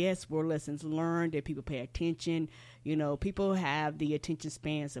really guess where lessons learned, that people pay attention. You know, people have the attention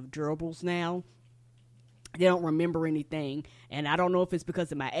spans of gerbils now. They don't remember anything. And I don't know if it's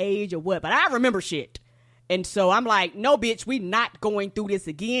because of my age or what, but I remember shit. And so I'm like, no, bitch, we not going through this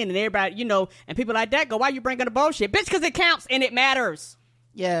again. And everybody, you know, and people like that go, why you bringing the bullshit? Bitch, because it counts and it matters.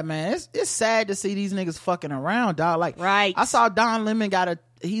 Yeah, man, it's sad to see these niggas fucking around, dog. Like, right. I saw Don Lemon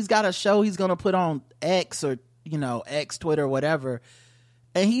he's got a show he's gonna put on X, or you know, X, Twitter, whatever,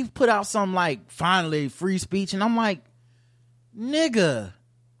 and he put out some like, finally free speech, and I'm like, nigga,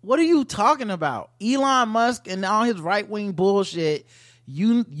 what are you talking about? Elon Musk and all his right wing bullshit.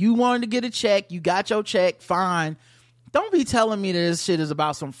 You wanted to get a check, you got your check, fine. Don't be telling me that this shit is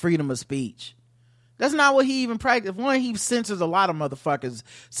about some freedom of speech. That's not what he even practiced. One, he censors a lot of motherfuckers.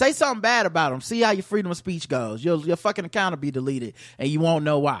 Say something bad about him. See how your freedom of speech goes. Your fucking account will be deleted, and you won't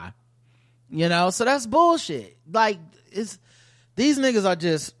know why. You know, so that's bullshit. Like, these niggas are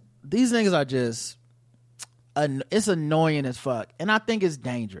just, it's annoying as fuck, and I think it's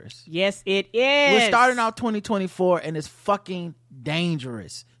dangerous. Yes, it is. We're starting out 2024, and it's fucking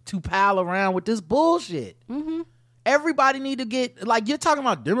dangerous to pal around with this bullshit. Mm-hmm. Everybody need to get, like, you're talking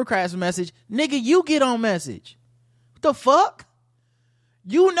about Democrats' message. Nigga, you get on message. What the fuck?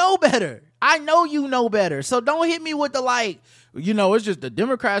 You know better. I know you know better. So don't hit me with the, like, you know, it's just the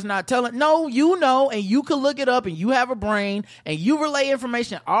Democrats not telling. No, you know, and you can look it up, and you have a brain, and you relay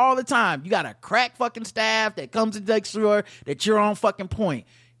information all the time. You got a crack fucking staff that comes and makes sure that you're on fucking point.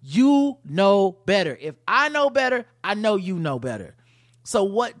 You know better. If I know better, I know you know better. So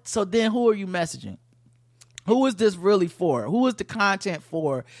then who are you messaging? Who is this really for? Who is the content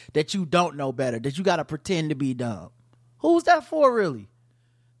for that you don't know better, that you got to pretend to be dumb? Who's that for, really?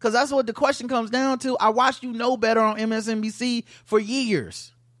 Because that's what the question comes down to. I watched You Know Better on MSNBC for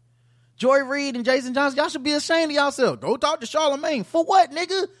years. Joy Reid and Jason Johnson, y'all should be ashamed of yourself. Go talk to Charlamagne. For what,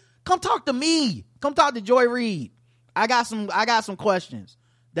 nigga? Come talk to me. Come talk to Joy Reid. I got some questions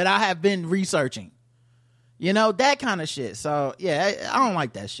that I have been researching. You know, that kind of shit. So, yeah, I don't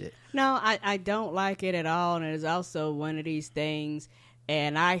like that shit. No, I don't like it at all. And it's also one of these things,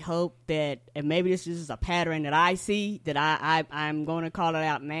 and I hope that, and maybe this is a pattern that I see, that I'm going to call it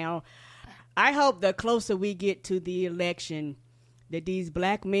out now. I hope the closer we get to the election, that these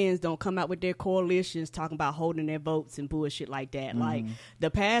black men don't come out with their coalitions talking about holding their votes and bullshit like that. Like, the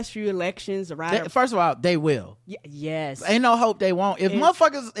past few elections around... First of all, they will. Yes. Ain't no hope they won't.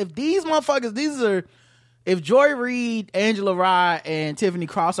 If Joy Reid, Angela Rye, and Tiffany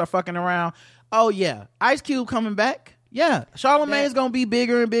Cross are fucking around, oh yeah, Ice Cube coming back. Yeah, Charlamagne's gonna be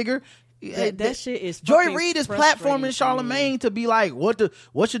bigger and bigger. That shit is. Joy Reid is platforming Charlamagne to be like, what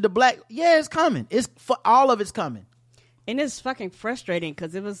should the black? Yeah, it's coming. All of it's coming. And it's fucking frustrating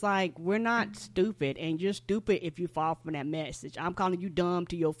because it was like, we're not stupid, and you're stupid if you fall for that message. I'm calling you dumb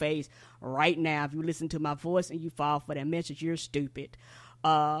to your face right now. If you listen to my voice and you fall for that message, you're stupid.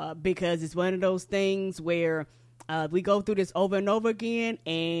 Because it's one of those things where we go through this over and over again,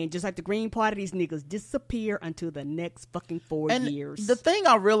 and just like the Green Party, these niggas disappear until the next fucking 4 years. The thing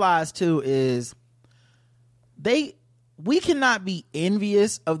I realized too is we cannot be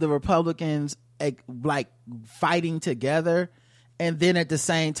envious of the Republicans like fighting together, and then at the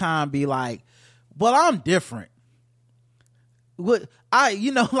same time be like, well, I'm different. Like,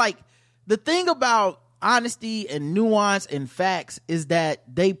 the thing about honesty and nuance and facts is that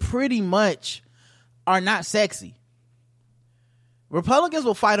they pretty much are not sexy. Republicans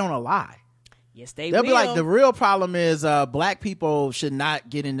will fight on a lie. Yes, they'll be like, the real problem is black people should not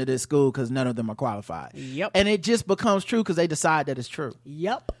get into this school because none of them are qualified. Yep. And it just becomes true because they decide that it's true.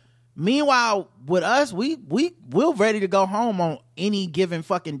 Yep. Meanwhile, with us, we're ready to go home on any given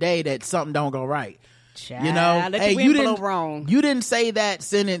fucking day that something don't go right. Child, you know, hey, you didn't say that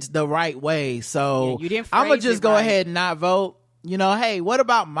sentence the right way, so yeah, I'm gonna just go ahead and not vote. You know, hey, what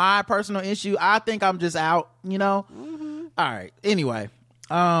about my personal issue? I think I'm just out. You know, All right. Anyway,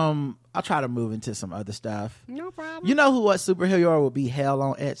 I'll try to move into some other stuff. No problem. You know what superhero will be hell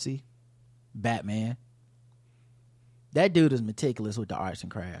on Etsy? Batman. That dude is meticulous with the arts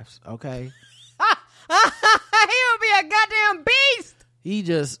and crafts. Okay, he will be a goddamn beast. He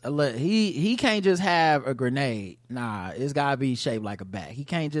just he can't just have a grenade. Nah, it's gotta be shaped like a bat. He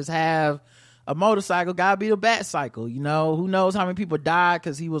can't just have a motorcycle. Gotta be a bat cycle. You know, who knows how many people died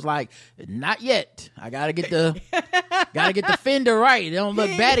because he was like, not yet. I gotta get the fender right. It don't look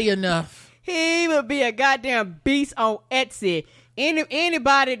batty enough. He would be a goddamn beast on Etsy.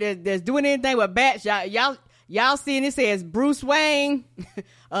 Anybody that's doing anything with bats, y'all seeing it says Bruce Wayne,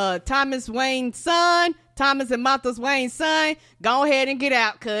 Thomas Wayne's son, Thomas and Martha Wayne's son. Go ahead and get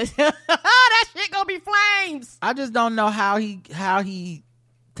out, cause that shit gonna be flames. I just don't know how he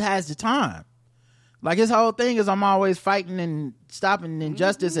has the time. Like, his whole thing is I'm always fighting and stopping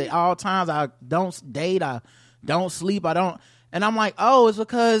injustice at all times. I don't date. I don't sleep. I don't. And I'm like, oh, it's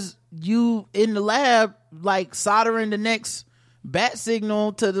because you in the lab, like, soldering the next bat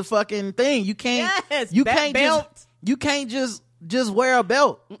signal to the fucking thing. You can't. Yes, you bat can't belt. you can't just wear a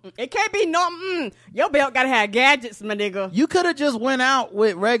belt. It can't be no. Your belt gotta have gadgets, my nigga. You could have just went out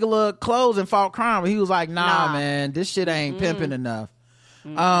with regular clothes and fought crime. But he was like, nah. Man, this shit ain't pimping enough.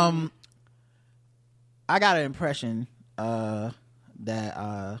 I got an impression that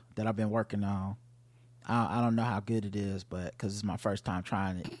I've been working on. I don't know how good it is, but because it's my first time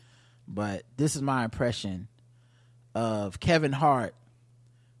trying it. But this is my impression of Kevin Hart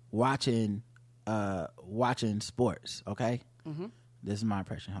watching sports. Okay, This is my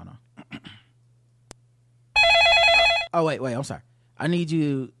impression. Hold on. Oh wait, I'm sorry. I need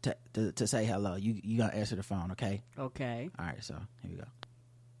you to say hello. You gonna answer the phone, okay? Okay. All right, so here we go.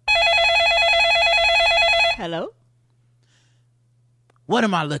 Hello? What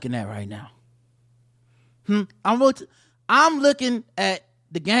am I looking at right now? I'm looking at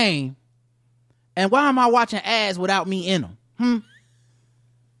the game, and why am I watching ads without me in them?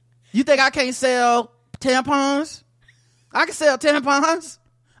 You think I can't sell tampons? I can sell tampons.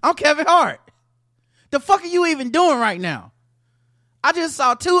 I'm Kevin Hart. The fuck are you even doing right now? I just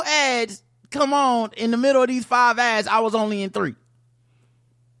saw 2 ads come on in the middle of these 5 ads. I was only in 3.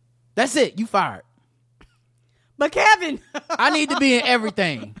 That's it. You fired. But Kevin, I need to be in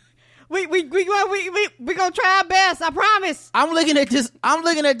everything. we gonna try our best. I promise. I'm looking at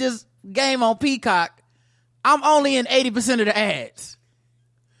this game on Peacock. I'm only in 80% of the ads.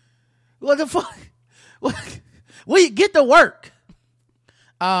 What the fuck? We get to work.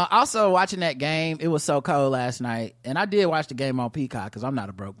 Also watching that game, it was so cold last night, and I did watch the game on Peacock because I'm not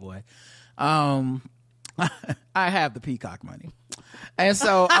a broke boy. I have the Peacock money, and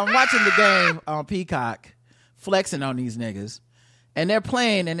so I'm watching the game on Peacock, flexing on these niggas, and they're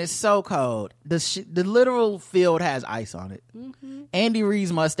playing, and it's so cold. The literal field has ice on it. Andy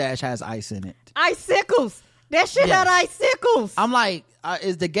Reid's mustache has ice in it. Icicles. That shit had icicles. I'm like,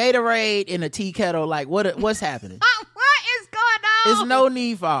 is the Gatorade in a tea kettle? Like, what's happening? What is going on? There's no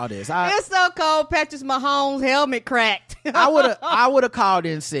need for all this. It's so cold. Patrick Mahomes' helmet cracked. I would have called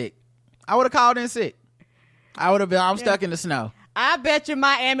in sick. I would have been. I'm stuck in the snow. I bet you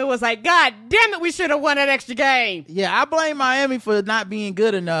Miami was like, God damn it, we should have won that extra game. Yeah, I blame Miami for not being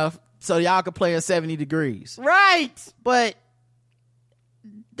good enough so y'all could play at 70 degrees. Right. But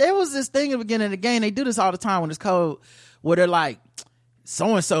there was this thing at the beginning of the game. They do this all the time when it's cold, where they're like,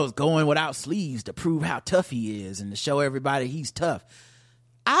 so-and-so's going without sleeves to prove how tough he is and to show everybody he's tough.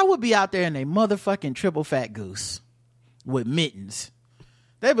 I would be out there in a motherfucking triple fat goose with mittens.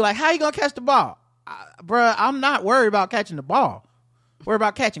 They'd be like, how you gonna catch the ball? Bruh, I'm not worried about catching the ball. Worried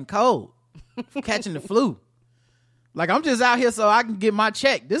about catching cold, catching the flu. Like, I'm just out here so I can get my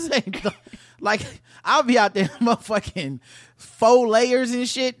check. This ain't like, I'll be out there motherfucking 4 layers and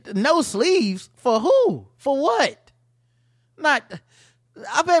shit. No sleeves. For who? For what? I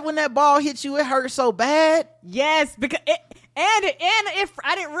bet when that ball hits you, it hurts so bad. Yes, because if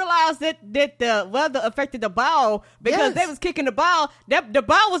I didn't realize that the weather affected the ball because they was kicking the ball. The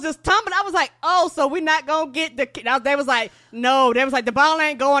ball was just tumbling. I was like, oh, so we're not gonna get the. They was like, no. They was like, the ball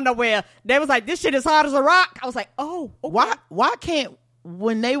ain't going nowhere. They was like, this shit is hard as a rock. I was like, oh, okay. Why can't,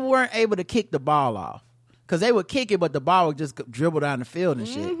 when they weren't able to kick the ball off, because they would kick it, but the ball would just dribble down the field and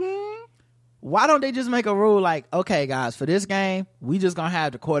shit. Why don't they just make a rule like, okay, guys, for this game, we just gonna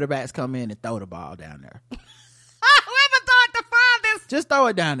have the quarterbacks come in and throw the ball down there. Whoever thought to find this, just throw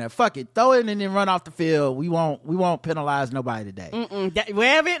it down there. Fuck it, throw it and then run off the field. We won't penalize nobody today.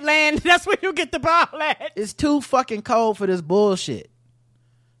 Wherever it lands, that's where you get the ball at. It's too fucking cold for this bullshit.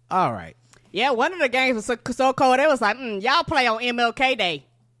 All right. Yeah, one of the games was so cold. It was like, y'all play on MLK Day.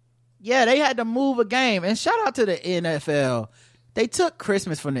 Yeah, they had to move a game. And shout out to the NFL. They took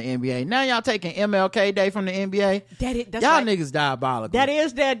Christmas from the NBA. Now y'all taking MLK Day from the NBA. That's y'all right. Niggas diabolical. That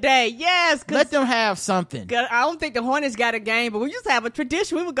is their day. Yes. Let them have something. I don't think the Hornets got a game, but we used to have a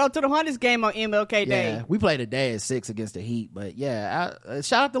tradition. We would go to the Hornets game on MLK Day. Yeah, we played a day at 6 against the Heat. But yeah,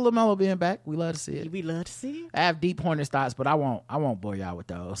 shout out to LaMelo being back. We love to see it. We love to see it. I have deep Hornets thoughts, but I won't bore y'all with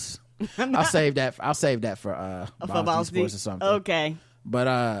those. I'll save that for Ball Sports or something. Okay.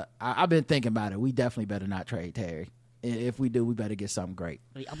 But I've been thinking about it. We definitely better not trade Terry. If we do, we better get something great.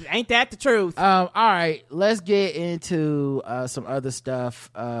 Ain't that the truth? All right, let's get into some other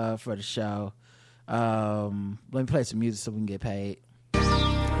stuff for the show. Let me play some music so we can get paid.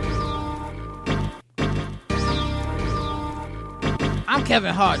 I'm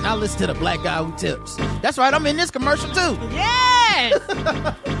Kevin Hart, and I listen to the Black Guy Who Tips. That's right, I'm in this commercial too. Yes!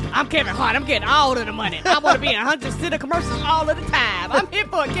 I'm Kevin Hart. I'm getting all of the money. I want to be in 100 city commercials all of the time. I'm here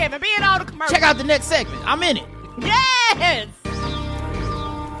for it, Kevin. Be in all the commercials. Check out the next segment. I'm in it. Yes!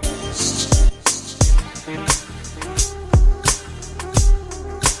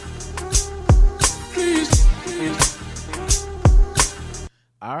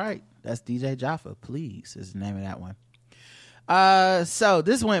 All right, that's DJ Jaffa. Please is the name of that one. So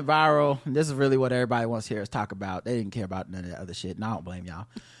this went viral. This is really what everybody wants to hear us talk about. They didn't care about none of that other shit, and I don't blame y'all.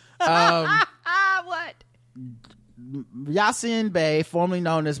 What? Yasin Bey, formerly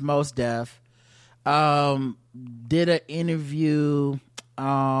known as Mos Def, did an interview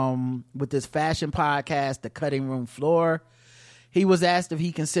with this fashion podcast, The Cutting Room Floor. He was asked if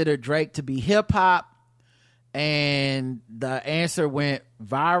he considered Drake to be hip hop, and the answer went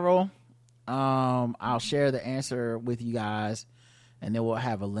viral. I'll share the answer with you guys, and then we'll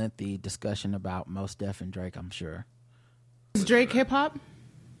have a lengthy discussion about Mos Def and Drake, I'm sure. Is Drake hip hop?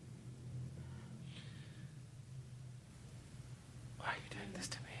 Why are you doing this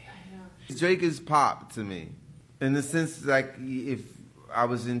to me? Drake is pop to me, in the sense like if I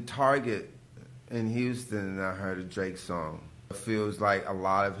was in Target in Houston and I heard a Drake song, it feels like a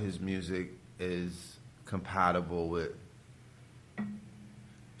lot of his music is compatible with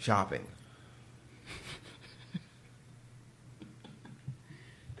shopping.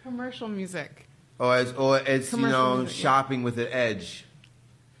 Commercial music. Or it's Commercial music, shopping with an edge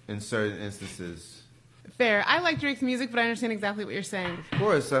in certain instances. Fair. I like Drake's music, but I understand exactly what you're saying. Of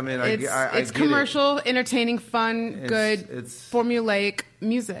course, I mean, It's I get commercial, entertaining, fun, It's- good, it's- formulaic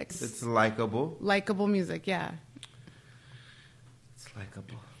music. It's likable. Likeable music, yeah. It's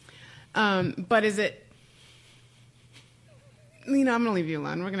likable. But is it? I'm gonna leave you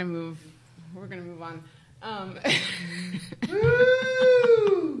alone. We're gonna move on.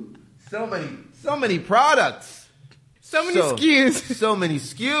 Woo! So many products. So many SKUs. So many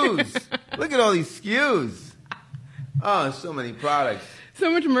SKUs. Look at all these SKUs. Oh, so many products.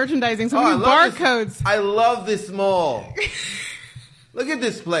 So much merchandising. So I many love barcodes. I love this mall. Look at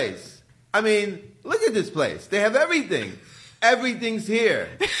this place. I mean, look at this place. They have everything. Everything's here.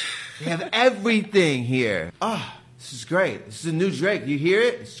 They have everything here. Oh, this is great. This is a new Drake. You hear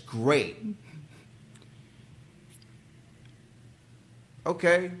it? It's great.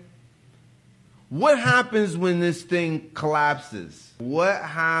 Okay. What happens when this thing collapses? What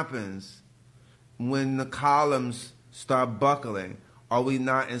happens when the columns start buckling? Are we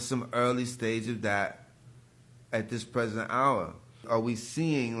not in some early stage of that at this present hour? Are we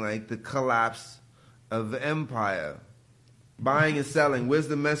seeing like the collapse of the empire? Buying and selling, where's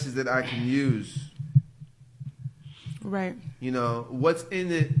the message that I can use? Right. What's in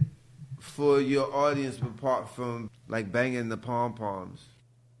it for your audience apart from like banging the pom-poms?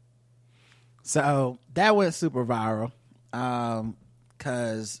 So that went super viral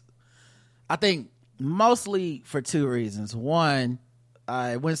because I think mostly for two reasons. One,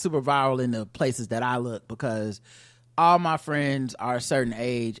 it went super viral in the places that I look because all my friends are a certain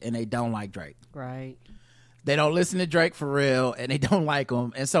age and they don't like Drake. Right. They don't listen to Drake for real and they don't like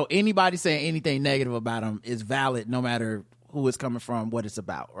him. And so anybody saying anything negative about him is valid no matter who it's coming from, what it's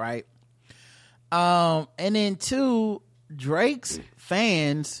about, right? And then two, Drake's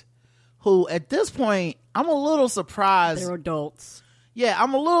fans who at this point, I'm a little surprised. They're adults. Yeah,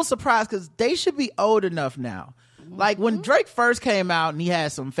 I'm a little surprised because they should be old enough now. Mm-hmm. Like when Drake first came out and he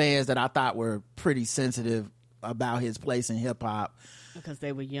had some fans that I thought were pretty sensitive about his place in hip hop. Because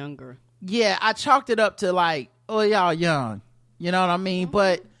they were younger. Yeah, I chalked it up to like, oh, y'all young. You know what I mean? Mm-hmm.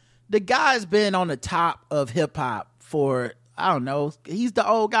 But the guy's been on the top of hip hop for, I don't know, he's the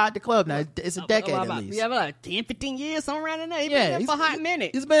old guy at the club now. It's a decade at least. Yeah, about 10, 15 years, somewhere around in there. He's been there for a hot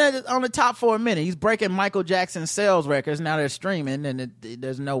minute. He's been on the top for a minute. He's breaking Michael Jackson's sales records. Now they're streaming, and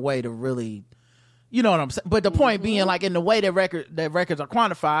there's no way to really, you know what I'm saying? But the point being, like, in the way that records are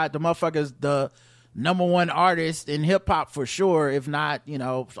quantified, the motherfucker's the number one artist in hip-hop for sure, if not,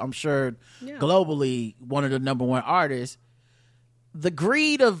 I'm sure globally one of the number one artists. The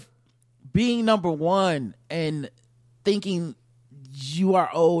greed of being number one and thinking you are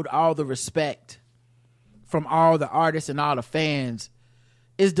owed all the respect from all the artists and all the fans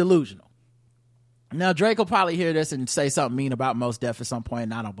is delusional. Now, Drake will probably hear this and say something mean about Mos Def at some point,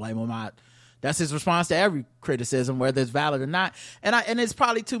 and I don't blame him. I That's his response to every criticism, whether it's valid or not. And it's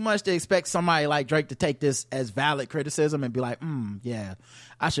probably too much to expect somebody like Drake to take this as valid criticism and be like, yeah,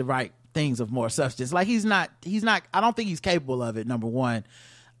 I should write things of more substance. Like he's not, I don't think he's capable of it, number one.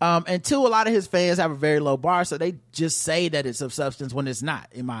 And two, a lot of his fans have a very low bar, so they just say that it's of substance when it's not,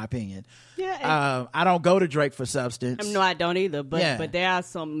 in my opinion. Yeah. I don't go to Drake for substance. No, I don't either. But Yeah. but there are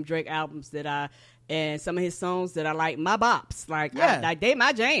some Drake albums and some of his songs that are like my bops. Like, Yeah. they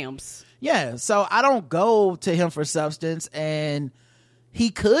my jams. Yeah, so I don't go to him for substance, and he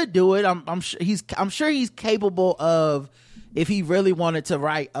could do it. I'm sure he's capable of, if he really wanted to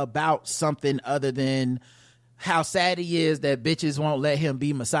write about something other than how sad he is that bitches won't let him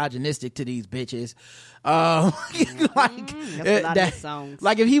be misogynistic to these bitches.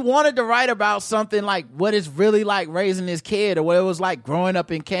 Like if he wanted to write about something like what it's really like raising his kid, or what it was like growing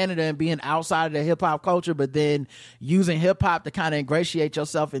up in Canada and being outside of the hip hop culture, but then using hip hop to kind of ingratiate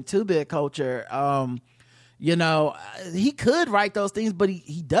yourself into the culture, you know, he could write those things, but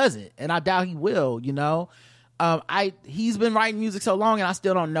he doesn't, and I doubt he will. You know, he's been writing music so long, and I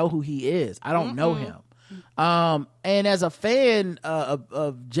still don't know who he is. I don't know him. And as a fan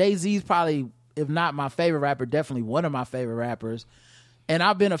of Jay-Z's, probably, if not my favorite rapper, definitely one of my favorite rappers. And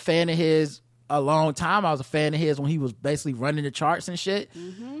I've been a fan of his a long time. I was a fan of his when he was basically running the charts and shit.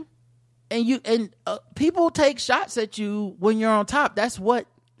 And people take shots at you when you're on top. That's what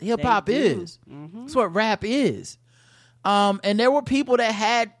hip hop is. That's what rap is. And there were people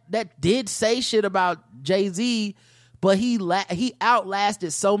that did say shit about Jay-Z, but he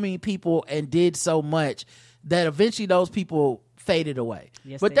outlasted so many people and did so much that eventually those people faded away.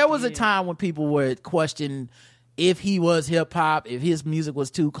 Yes, but there was a time when people would question if he was hip hop, if his music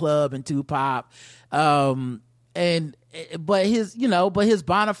was too club and too pop. But his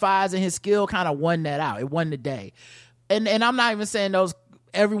bona fides and his skill kind of won that out. It won the day. And I'm not even saying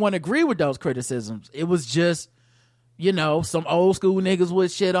everyone agreed with those criticisms. It was just, you know, some old school niggas would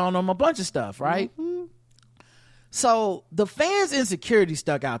shit on him, a bunch of stuff, right? So the fans' insecurity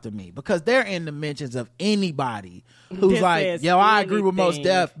stuck out to me because they're in the mentions of anybody who's That like, says yo, I agree with Mos anything.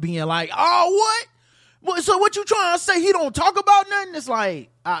 Def being like, oh, what? So what you trying to say? He don't talk about nothing? It's like,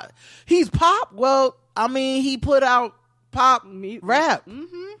 he's pop? Well, I mean, he put out pop rap.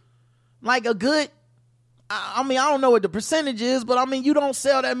 Like a good, I mean, I don't know what the percentage is, but I mean, you don't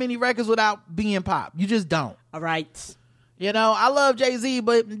sell that many records without being pop. You just don't. All right. You know, I love Jay-Z,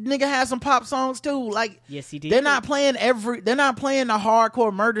 but nigga has some pop songs too. Like, Yes, he did. they're not playing the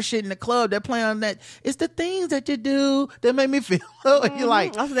hardcore murder shit in the club. They're playing that. It's the things that you do that make me feel. You're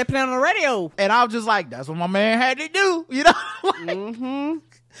like, That's what they're playing on the radio. and I was just like, that's what my man had to do. You know.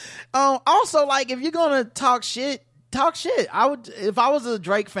 Also, like, if you're gonna talk shit. I would, if I was a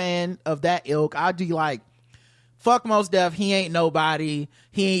Drake fan of that ilk, I'd be like, fuck Mos Def. He ain't nobody.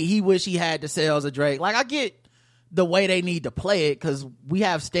 He wish he had the sales of Drake. Like, I get the way they need to play it because we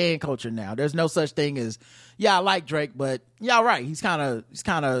have stan culture now. There's no such thing as, yeah, I like Drake, but yeah, right. He's kind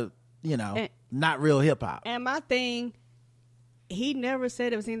of, you know, not real hip hop. And my thing, he never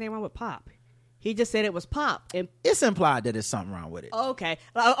said there was anything wrong with pop. He just said it was pop. And It's implied that there's something wrong with it. okay.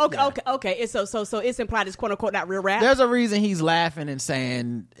 Yeah. Okay. So it's implied it's quote unquote not real rap. There's a reason he's laughing and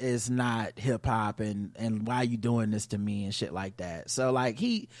saying it's not hip hop and why you doing this to me and shit like that. So like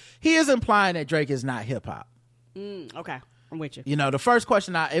he is implying that Drake is not hip hop. Okay, I'm with you. You know, the first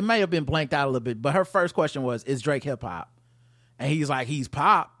question, it may have been blanked out a little bit, but her first question was, is Drake hip hop? And he's like, he's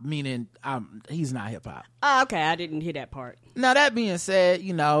pop, meaning he's not hip hop. Okay, I didn't hear that part. Now, that being said,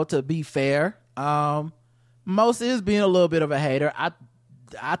 you know, to be fair, Mos is being a little bit of a hater.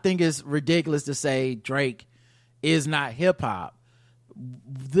 I think it's ridiculous to say Drake is not hip hop.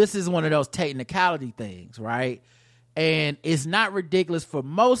 This is one of those technicality things, right? And it's not ridiculous for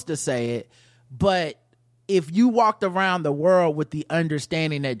Mos to say it, but if you walked around the world with the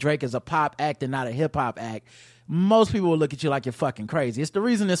understanding that Drake is a pop act and not a hip hop act, most people will look at you like you're fucking crazy. It's the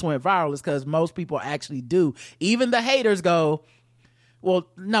reason this went viral is because most people actually do. Even the haters go, well,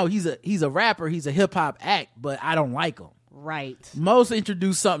 no, he's a rapper, he's a hip hop act, but I don't like him. Right. Most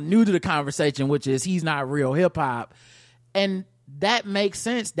introduced something new to the conversation, which is he's not real hip hop. And that makes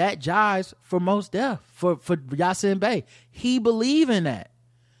sense. That jives for Mos Def, for Yasin Bey. He believe in that.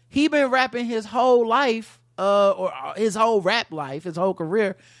 He been rapping his whole life, or his whole rap life, his whole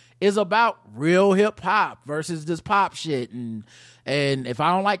career is about real hip hop versus this pop shit. And if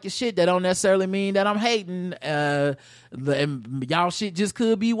I don't like your shit, that don't necessarily mean that I'm hating. Y'all shit just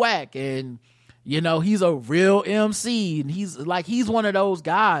could be whack. And you know, he's a real MC, and he's one of those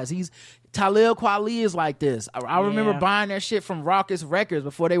guys. Talib Kweli is like this. I remember buying that shit from Raucous Records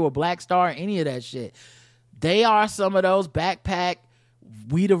before they were Black Star or any of that shit. They are some of those backpack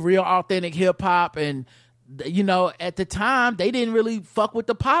we the real authentic hip hop. And you know, at the time they didn't really fuck with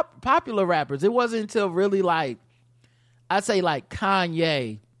the popular rappers. It wasn't until really like, I'd say like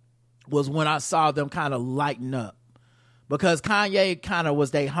Kanye was when I saw them kind of lighten up, because Kanye kind of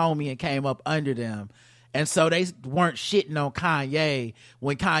was their homie and came up under them. And so they weren't shitting on Kanye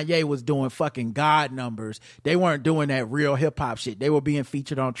when Kanye was doing fucking God numbers. They weren't doing that real hip hop shit. They were being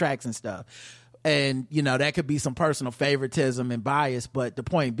featured on tracks and stuff. And, you know, that could be some personal favoritism and bias. But the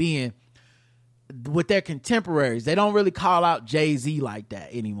point being, with their contemporaries, they don't really call out Jay-Z like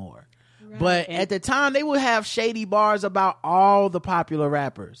that anymore. Right. But at the time, they would have shady bars about all the popular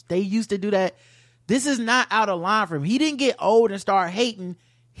rappers. They used to do that. This is not out of line for him. He didn't get old and start hating.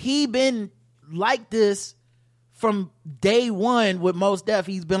 He been like this from day one with Mos Def.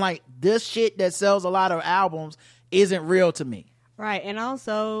 He's been like, this shit that sells a lot of albums isn't real to me. Right. And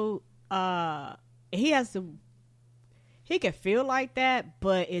also, he can feel like that,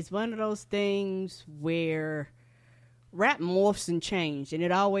 but it's one of those things where rap morphs and change, and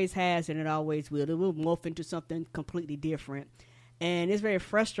it always has and it always will. It will morph into something completely different. And it's very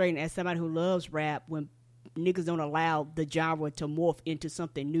frustrating as somebody who loves rap when niggas don't allow the genre to morph into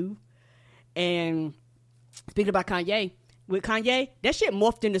something new. And speaking about Kanye, with Kanye, that shit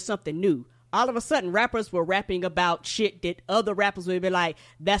morphed into something new. All of a sudden, rappers were rapping about shit that other rappers would be like,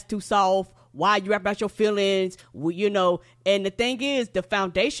 that's too soft. Why you rap about your feelings? Well, you know, and the thing is, the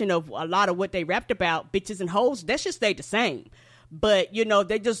foundation of a lot of what they rapped about, bitches and hoes, that shit stayed the same. But, you know,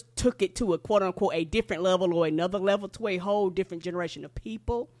 they just took it to a quote unquote a different level or another level to a whole different generation of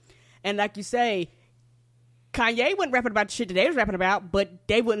people. And like you say, Kanye wasn't rapping about the shit that they was rapping about, but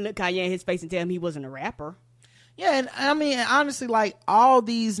they wouldn't look Kanye in his face and tell him he wasn't a rapper. Yeah, and I mean, honestly, like, all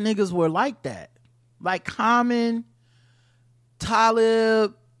these niggas were like that. Like Common,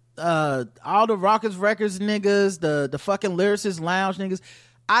 Talib, all the Rockets Records niggas, the fucking Lyricist Lounge niggas.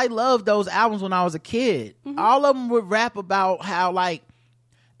 I loved those albums when I was a kid. Mm-hmm. All of them would rap about how, like,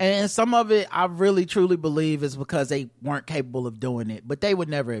 and some of it I really truly believe is because they weren't capable of doing it, but they would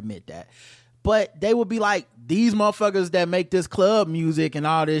never admit that. But they would be like, these motherfuckers that make this club music and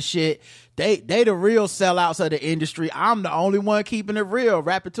all this shit, they the real sellouts of the industry. I'm the only one keeping it real,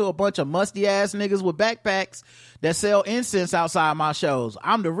 rapping to a bunch of musty ass niggas with backpacks that sell incense outside my shows.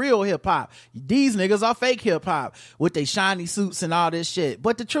 I'm the real hip hop. These niggas are fake hip hop with their shiny suits and all this shit.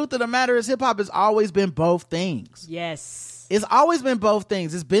 But the truth of the matter is, hip hop has always been both things. Yes. It's always been both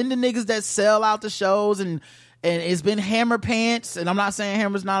things. It's been the niggas that sell out the shows, and it's been Hammer Pants. And I'm not saying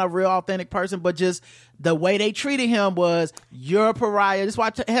Hammer's not a real authentic person, but just the way they treated him was, you're a pariah. That's why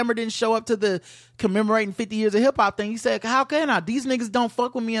Hammer didn't show up to the commemorating 50 years of hip hop thing. He said, how can I? These niggas don't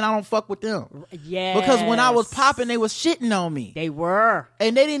fuck with me and I don't fuck with them. Yeah. Because when I was popping, they was shitting on me. They were.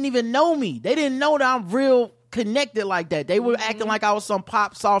 And they didn't even know me. They didn't know that I'm real connected like that. They were acting like I was some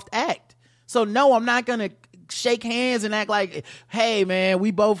pop soft act. So no, I'm not going to shake hands and act like, hey man, we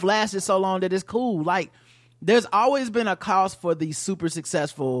both lasted so long that it's cool. Like, there's always been a cost for the super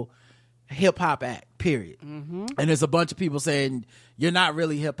successful hip hop act, period. Mm-hmm. And there's a bunch of people saying you're not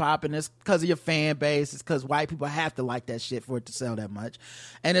really hip hop, and it's because of your fan base. It's because white people have to like that shit for it to sell that much.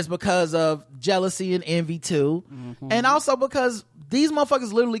 And it's because of jealousy and envy too. Mm-hmm. And also because these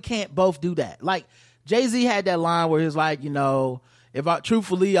motherfuckers literally can't both do that. Like, Jay-Z had that line where he was like, you know,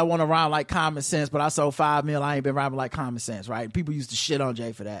 truthfully, I want to rhyme like Common Sense, but I sold 5 mil. I ain't been rhyming like Common Sense, right? People used to shit on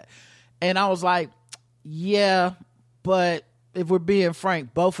Jay for that. And I was like, yeah, but if we're being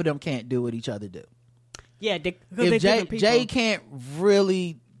frank, both of them can't do what each other do. Yeah, if Jay can't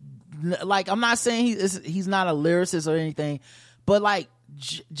really, like, I'm not saying he's not a lyricist or anything, but like,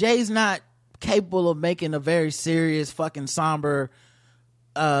 Jay's not capable of making a very serious fucking somber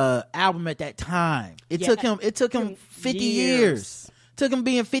album at that time. It took him 50 years. Took him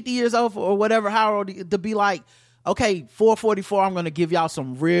being 50 years old or whatever, how old, to be like, okay, 444, I'm gonna give y'all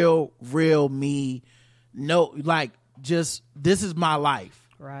some real me. No, like, just, this is my life.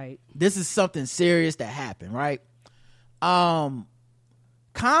 Right. This is something serious that happened, right? Common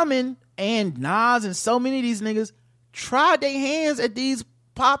and Nas and so many of these niggas tried their hands at these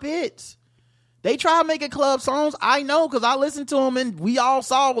pop hits. They tried making club songs. I know, because I listened to them and we all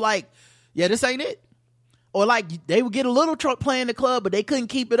saw, like, yeah, this ain't it. Or like, they would get a little truck playing the club, but they couldn't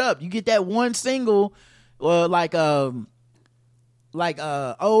keep it up. You get that one single, or like oh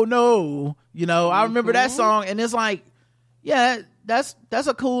no, you know, I remember that song, and it's like, yeah, that's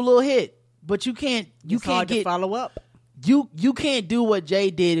a cool little hit, but you can't get follow up. You can't do what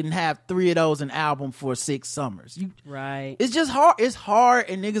Jay did and have 3 of those an album for 6 summers. Right. It's just hard. It's hard,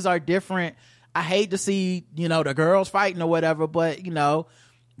 and niggas are different. I hate to see, you know, the girls fighting or whatever, but you know,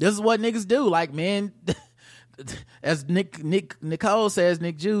 this is what niggas do. Like, men as Nicole says,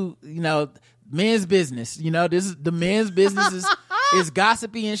 Nick Jew, you know, men's business. You know, this is the men's business is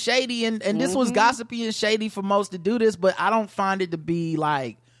gossipy and shady, and this was gossipy and shady for most to do this, but I don't find it to be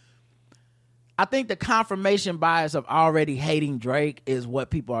like. I think the confirmation bias of already hating Drake is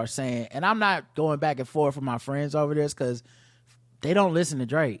what people are saying, and I'm not going back and forth with my friends over this because they don't listen to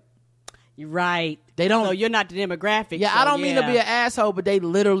Drake. You're right. They don't. So you're not the demographic. Yeah, so I don't mean to be an asshole, but they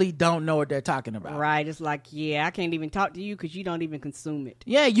literally don't know what they're talking about. Right. It's like, yeah, I can't even talk to you because you don't even consume it.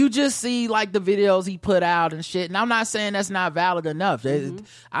 Yeah, you just see like the videos he put out and shit. And I'm not saying that's not valid enough.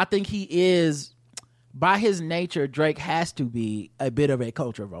 I think he is, by his nature, Drake has to be a bit of a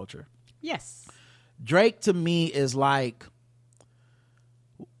culture vulture. Yes. Drake to me is like,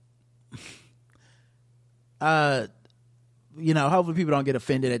 you know, hopefully people don't get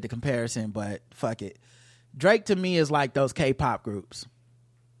offended at the comparison, but fuck it. Drake to me is like those K-pop groups,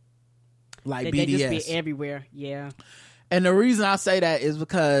 like BTS. They just be everywhere, yeah. And the reason I say that is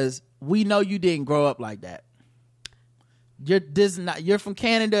because we know you didn't grow up like that. You're from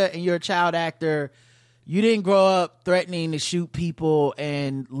Canada and you're a child actor. You didn't grow up threatening to shoot people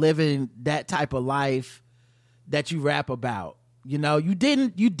and living that type of life that you rap about. You know, you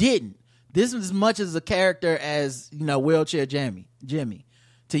didn't. This is as much as a character as, you know, Wheelchair Jimmy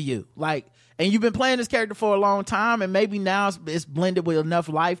to you. Like, and you've been playing this character for a long time, and maybe now it's blended with enough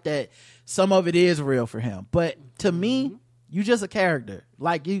life that some of it is real for him. But to me, you just a character.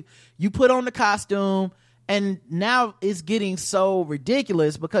 Like, you put on the costume, and now it's getting so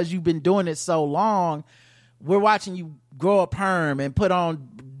ridiculous because you've been doing it so long. We're watching you grow a perm and put on,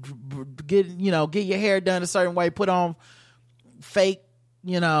 get your hair done a certain way, put on fake,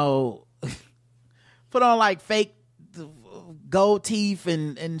 you know, put on like fake gold teeth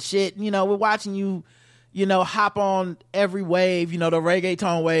and shit. You know, we're watching you, you know, hop on every wave. You know, the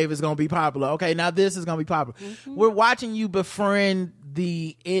reggaeton wave is going to be popular. Okay, now this is going to be popular. We're watching you befriend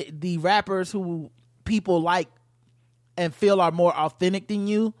the rappers who people like and feel are more authentic than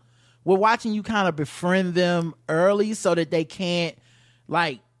you. We're watching you kind of befriend them early so that they can't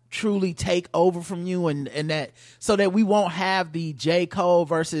like truly take over from you, and that so that we won't have the J. Cole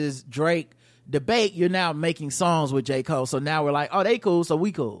versus Drake debate. You're now making songs with J. Cole, so now we're like, oh, they cool, so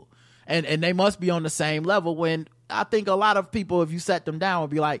we cool, and they must be on the same level. When I think a lot of people, if you set them down, would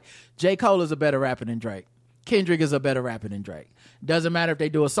be like, J. Cole is a better rapper than Drake. Kendrick is a better rapper than Drake. Doesn't matter if they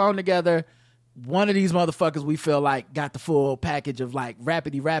do a song together. One of these motherfuckers we feel like got the full package of like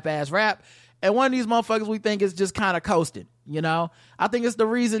rapidy rap ass rap, and one of these motherfuckers we think is just kind of coasting. You know, I think it's the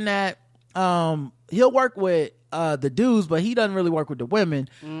reason that he'll work with the dudes, but he doesn't really work with the women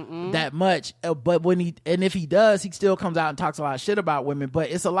that much. But if he does, he still comes out and talks a lot of shit about women. But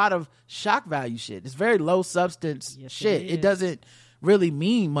it's a lot of shock value shit. It's very low substance shit. It doesn't really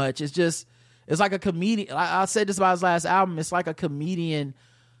mean much. It's like a comedian. I said this about his last album. It's like a comedian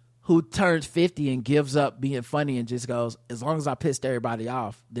who turns 50 and gives up being funny and just goes, as long as I pissed everybody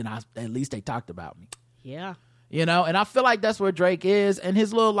off, then at least they talked about me. Yeah. You know, and I feel like that's where Drake is, and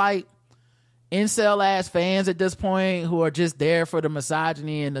his little like incel ass fans at this point who are just there for the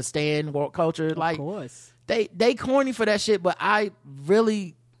misogyny and the stan culture. Like, of course. They corny for that shit, but I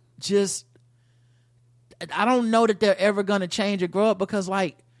really just, I don't know that they're ever gonna change or grow up, because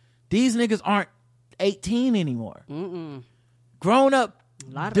like these niggas aren't 18 anymore. Grown up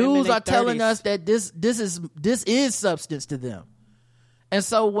dudes are telling us that this is substance to them. And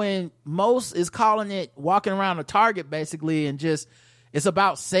so when Most is calling it walking around a Target basically, and just it's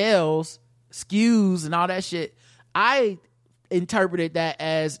about sales, SKUs and all that shit, I interpreted that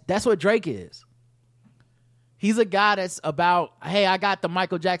as that's what Drake is. He's a guy that's about, hey, I got the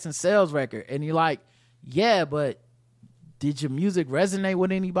Michael Jackson sales record, and you're like, yeah, but did your music resonate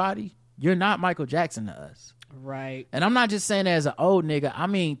with anybody? You're not Michael Jackson to us. Right. And I'm not just saying that as an old nigga. I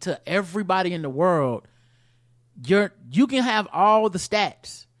mean, to everybody in the world, you can have all the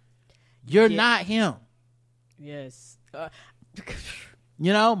stats. You're not him. Yes.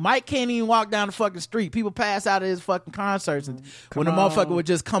 You know, Mike can't even walk down the fucking street. People pass out at his fucking concerts and when the motherfucker would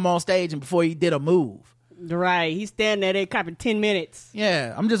just come on stage and before he did a move. Right. He's standing there, they copping 10 minutes.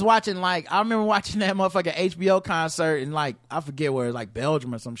 Yeah. I'm just watching, like, I remember watching that motherfucking HBO concert in, like, I forget where, like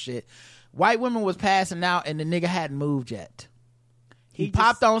Belgium or some shit. White women was passing out and the nigga hadn't moved yet. He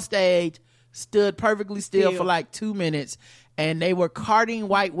popped on stage, stood perfectly still for like 2 minutes, and they were carting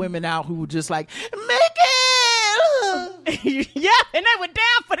white women out who were just like, make it! Yeah, and they were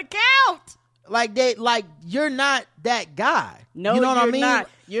down for the count. Like you're not that guy. No, you know what I mean? Not.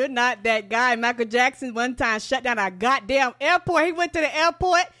 You're not that guy. Michael Jackson one time shut down a goddamn airport. He went to the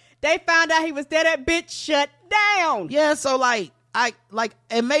airport. They found out he was there. That bitch shut down. Yeah, so like,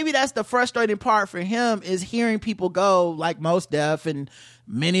 and maybe that's the frustrating part for him, is hearing people go like Mos Def and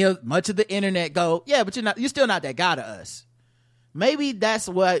much of the internet go, yeah, but you're still not that guy to us. Maybe that's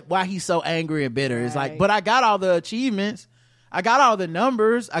why he's so angry and bitter. It's like, but I got all the achievements, I got all the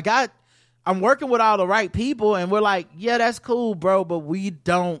numbers, I'm working with all the right people, and we're like, yeah, that's cool, bro, but we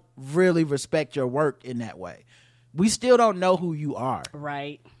don't really respect your work in that way. We still don't know who you are.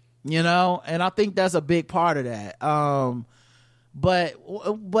 Right. You know, and I think that's a big part of that. But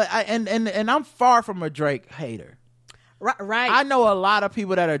I'm far from a Drake hater. Right. I know a lot of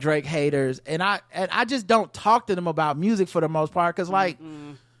people that are Drake haters, and I just don't talk to them about music for the most part, because like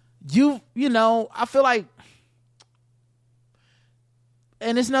you know, I feel like,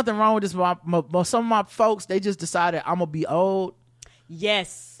 and there's nothing wrong with this, but some of my folks, they just decided I'm gonna be old.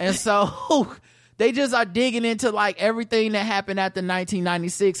 Yes. And so they just are digging into like everything that happened after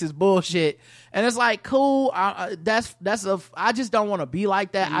 1996 is bullshit. And it's like, cool. I just don't want to be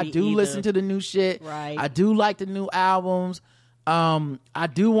like that. I do listen to the new shit. Right. I do like the new albums. I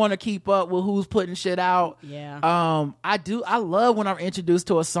do want to keep up with who's putting shit out. Yeah. I love when I'm introduced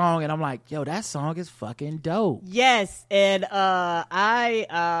to a song and I'm like, yo, that song is fucking dope. Yes. And I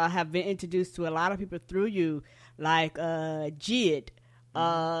have been introduced to a lot of people through you, like Jid.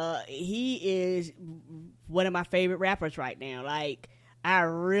 He is one of my favorite rappers right now. Like, I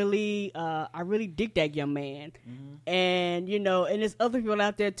really dig that young man. And you know, and there's other people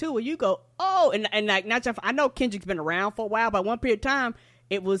out there too where you go, oh, and like, not just, I know Kendrick's been around for a while, but one period of time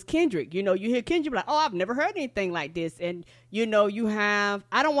it was Kendrick. You know, you hear Kendrick like, oh, I've never heard anything like this. And you know,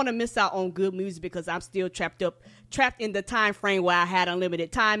 I don't want to miss out on good music because I'm still trapped in the time frame where I had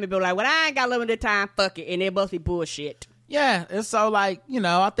unlimited time, and be like, well, I ain't got limited time, fuck it, and it must be bullshit. Yeah, and so like, you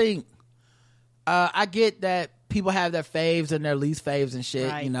know, I think I get that people have their faves and their least faves and shit,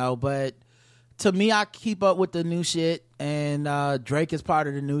 right. You know, but to me, I keep up with the new shit, and Drake is part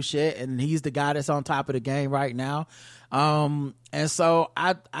of the new shit, and he's the guy that's on top of the game right now. And so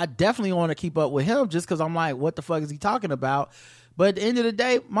I definitely want to keep up with him, just because I'm like, what the fuck is he talking about? But at the end of the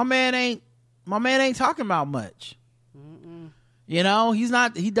day, my man ain't talking about much. You know,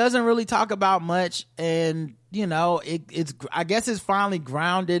 he doesn't really talk about much, and you know, I guess it's finally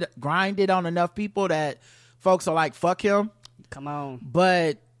grinded on enough people that folks are like, fuck him. Come on.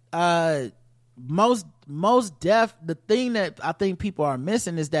 But Mos Def, the thing that I think people are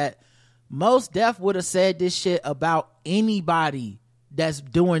missing is that Mos Def would have said this shit about anybody that's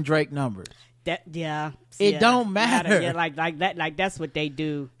doing Drake numbers. It don't matter. Yeah, like that, like that's what they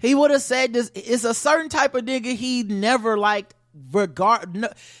do. He would have said this. It's a certain type of nigga he never liked.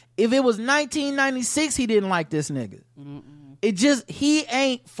 If it was 1996, he didn't like this nigga. It just, he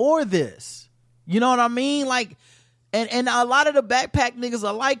ain't for this. You know what I mean? Like, and a lot of the backpack niggas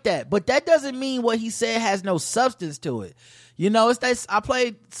are like that, but that doesn't mean what he said has no substance to it. You know, it's that I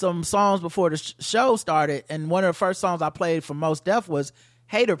played some songs before the show started, and one of the first songs I played for Mos Def was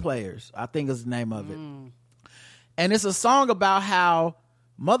Hater Players, I think is the name of it. And it's a song about how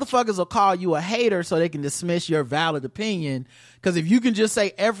motherfuckers will call you a hater so they can dismiss your valid opinion, because if you can just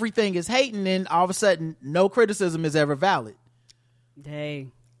say everything is hating, then all of a sudden no criticism is ever valid.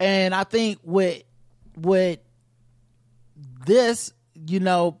 Dang. And I think with this, you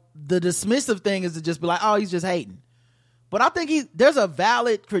know, the dismissive thing is to just be like, oh, he's just hating. But I think there's a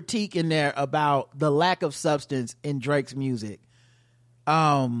valid critique in there about the lack of substance in Drake's music.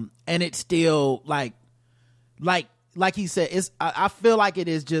 And it's still like he said, I feel like it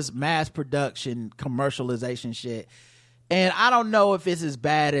is just mass production, commercialization shit. And I don't know if it's as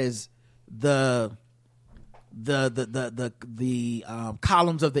bad as the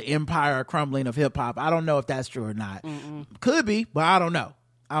columns of the empire crumbling of hip hop. I don't know if that's true or not. Could be, but I don't know.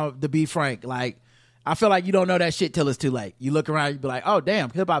 To be frank, like, I feel like you don't know that shit till it's too late. You look around, you be like, oh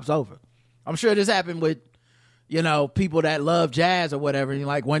damn, hip hop's over. I'm sure this happened with, you know, people that love jazz or whatever. And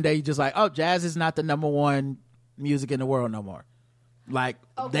like one day you just like, oh, jazz is not the number one music in the world no more. Like,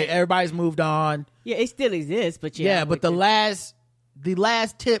 everybody's moved on. Yeah, it still exists, but but the last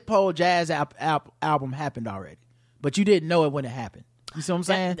tentpole jazz album happened already, but you didn't know it when it happened. You see what I'm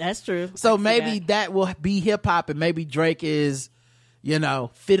saying? That's true. So maybe that will be hip hop, and maybe Drake is, you know,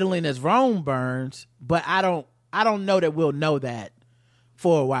 fiddling as Rome burns. But I don't know that we'll know that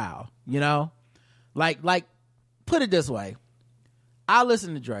for a while. You know, like put it this way: I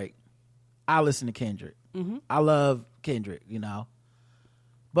listen to Drake, I listen to Kendrick. I love Kendrick, you know,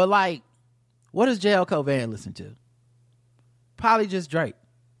 but like, what does JL Covan listen to? Probably just Drake.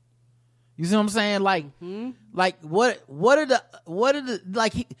 You see what I'm saying? Like, like what are the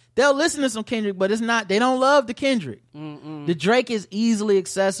like? They'll listen to some Kendrick, but it's not. They don't love the Kendrick. The Drake is easily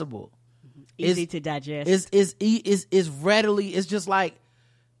accessible. Easy to digest. Is readily. It's just like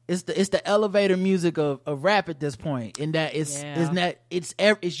it's the elevator music of rap at this point. In that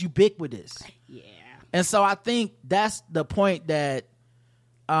it's ubiquitous. Yeah. And so I think that's the point that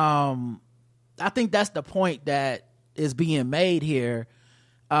is being made here.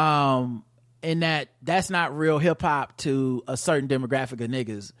 In that's not real hip hop to a certain demographic of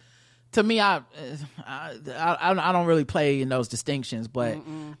niggas. To me, I don't really play in those distinctions, but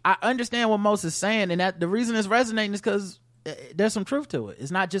I understand what Mos is saying, and that the reason it's resonating is because there's some truth to it.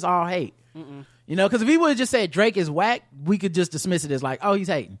 It's not just all hate, you know. Because if he would have just said Drake is whack, we could just dismiss it as like, oh, he's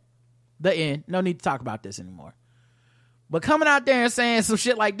hating. The end. No need to talk about this anymore. But coming out there and saying some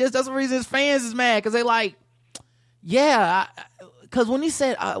shit like this, that's the reason his fans is mad, because they like, yeah. Because when he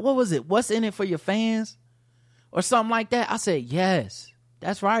said, what was it? What's in it for your fans, or something like that? I said, yes,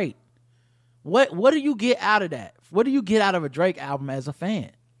 that's right. What do you get out of that? What do you get out of a Drake album as a fan?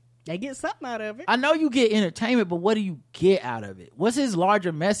 They get something out of it. I know you get entertainment, but what do you get out of it? What's his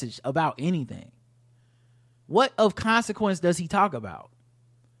larger message about anything? What of consequence does he talk about?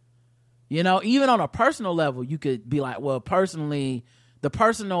 You know, even on a personal level, you could be like, well, personally, the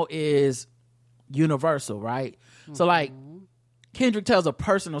personal is universal, right? So like Kendrick tells a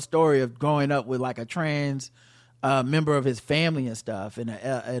personal story of growing up with like a trans member of his family and stuff, in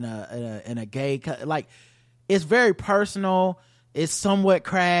a gay, like, it's very personal. It's somewhat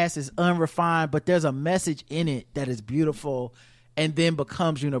crass. It's unrefined, but there's a message in it that is beautiful, and then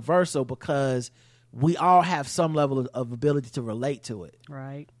becomes universal because we all have some level of ability to relate to it.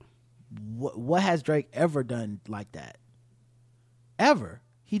 Right. What has Drake ever done like that? Ever?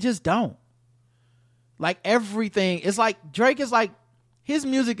 He just don't. Like everything, it's like Drake is like, his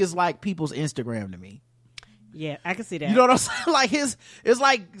music is like people's Instagram to me. Yeah, I can see that. You know what I'm saying? Like it's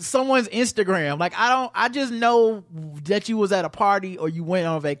like someone's Instagram. Like I just know that you was at a party, or you went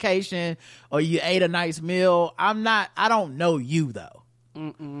on vacation, or you ate a nice meal. I don't know you though.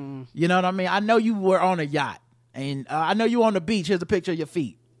 You know what I mean? I know you were on a yacht, and I know you on the beach. Here's a picture of your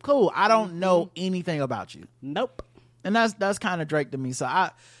feet. Cool. I don't know anything about you. Nope. And that's kind of Drake to me. So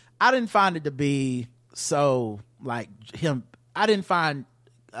I didn't find it to be so like him. I didn't find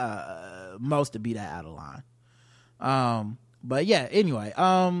most to be that out of line. But yeah, anyway,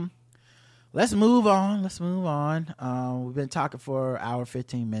 let's move on. We've been talking for an hour,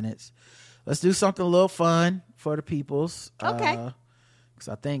 15 minutes. Let's do something a little fun for the peoples. Okay. Cause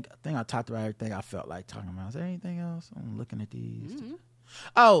I think I talked about everything I felt like talking about. Is there anything else? I'm looking at these.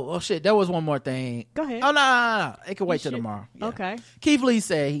 Oh, well, shit. There was one more thing. Go ahead. Oh, no. It can wait till tomorrow. Yeah. Okay. Keith Lee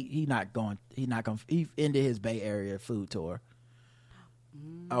said he ended his Bay Area food tour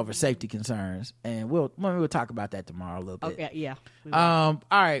over safety concerns, and we'll talk about that tomorrow a little bit. Okay, yeah. All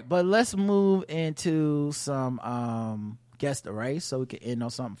right, but let's move into some guess the race so we can end on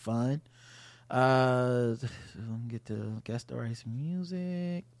something fun. Get the guess the race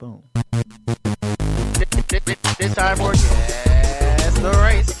music. Boom. This time for guess the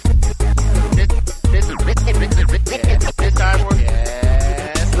race. This time for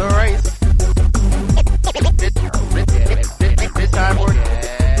guess the race. This time for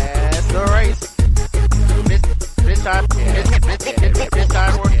guess the race. This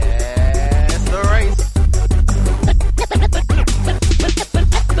time for guess the race.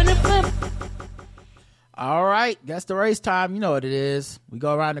 All right, guess the race time. You know what it is. We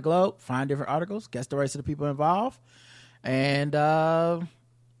go around the globe, find different articles, guess the race of the people involved, and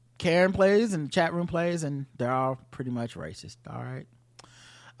Karen plays and the chat room plays, and they're all pretty much racist. All right.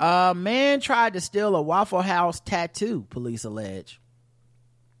 Man tried to steal a Waffle House tattoo, police allege.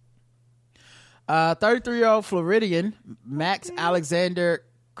 33-year-old Floridian Max Alexander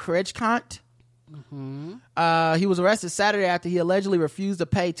Krejkant. He was arrested Saturday after he allegedly refused to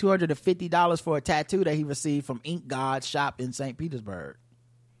pay $250 for a tattoo that he received from Ink God's shop in St. Petersburg.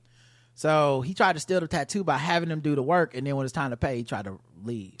 So he tried to steal the tattoo by having him do the work, and then when it's time to pay, he tried to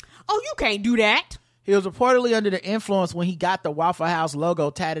leave. Oh, you can't do that. He was reportedly under the influence when he got the Waffle House logo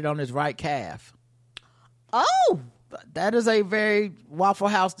tatted on his right calf. Oh! That is a very Waffle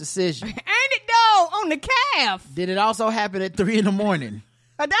House decision. Ain't it though? On the calf. Did it also happen at 3 a.m?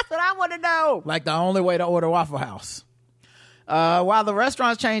 That's what I want to know. Like the only way to order Waffle House. While the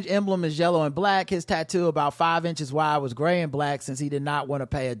restaurant's change emblem is yellow and black, his tattoo about 5 inches wide was gray and black since he did not want to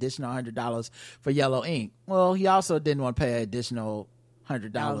pay additional $100 for yellow ink. Well, he also didn't want to pay additional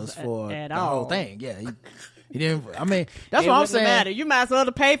 $100 for the whole thing. Yeah, he didn't. I mean, that's what I'm saying. Matter. You might as well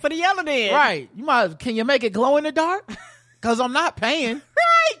have paid for the yellow then. Right. Can you make it glow in the dark? Because I'm not paying.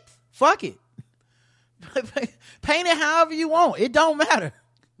 Right. Fuck it. Paint it however you want. It don't matter.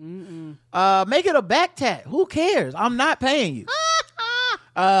 Make it a back tat. Who cares? I'm not paying you.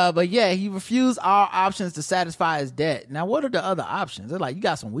 But yeah, he refused all options to satisfy his debt. Now, what are the other options? They're like, you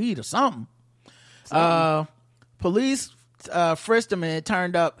got some weed or something. Police frisked him, and it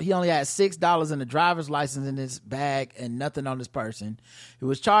turned up he only had $6 in a driver's license in his bag and nothing on his person. He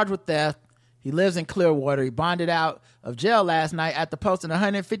was charged with theft. He lives in Clearwater. He bonded out of jail last night after posting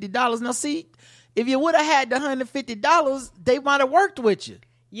 $150. Now, see, if you would have had the $150, they might have worked with you.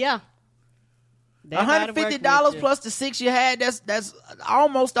 Yeah. $150 plus the 6 you had, that's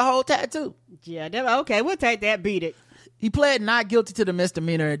almost the whole tattoo. Yeah, okay, we'll take that, beat it. He pled not guilty to the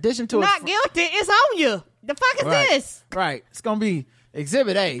misdemeanor. In addition to not guilty, it's on you. The fuck is this? Right. It's gonna be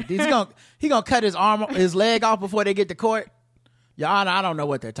Exhibit A. He gonna cut his leg off before they get to court. Your Honor, I don't know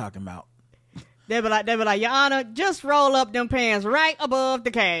what they're talking about. They be like, Your Honor, just roll up them pants right above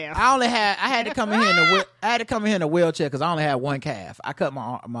the calf. I had to come in here in a wheelchair because I only had one calf. I cut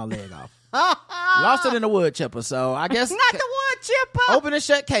my leg off. Lost it in the wood chipper, so I guess not the wood chipper. Open and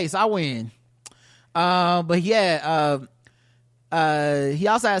shut case, I win. But yeah, he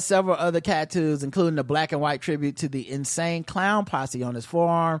also has several other tattoos, including the black and white tribute to the Insane Clown Posse on his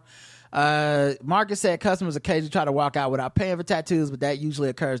forearm. Marcus said customers occasionally try to walk out without paying for tattoos, but that usually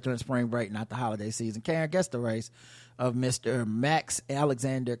occurs during spring break, not the holiday season. Karen, guess the race of Mr. Max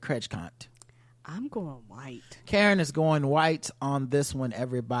Alexander Kretschkant. I'm going white. Karen is going white on this one,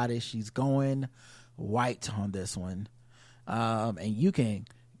 everybody. She's going white on this one. And you can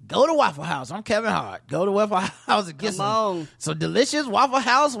go to Waffle House. I'm Kevin Hart. Go to Waffle House and get some delicious Waffle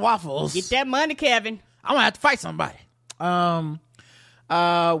House waffles. Get that money, Kevin. I'm gonna have to fight somebody.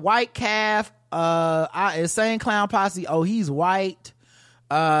 White calf, Insane Clown Posse. Oh, he's white.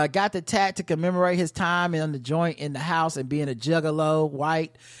 Got the tat to commemorate his time in the joint in the house and being a juggalo.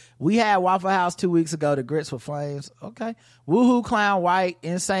 White. We had Waffle House 2 weeks ago, the Grits with Flames. Okay. Woohoo Clown white.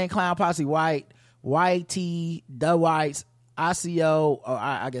 Insane Clown Posse white. YT, the whites. ICO, or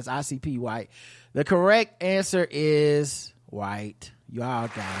I guess ICP white. The correct answer is white. Y'all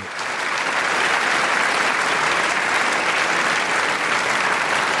got it.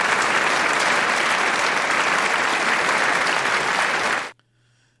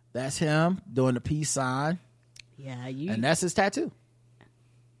 That's him doing the peace sign. Yeah, and that's his tattoo.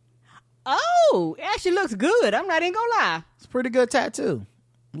 Oh, it actually looks good. I'm not even gonna lie. It's a pretty good tattoo.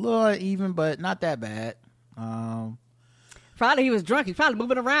 A little uneven, but not that bad. Probably he was drunk. He's probably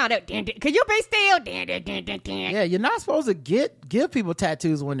moving around. Could you be still? Yeah, you're not supposed to give people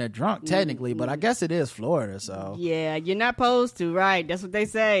tattoos when they're drunk, technically, but I guess it is Florida, so. Yeah, you're not supposed to, right? That's what they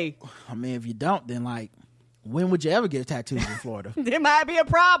say. I mean, if you don't, then when would you ever get tattoos in Florida? There might be a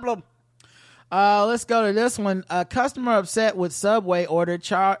problem. Let's go to this one. A customer upset with Subway order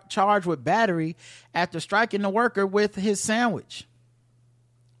charged with battery after striking the worker with his sandwich.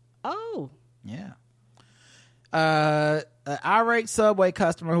 Oh. Yeah. An irate Subway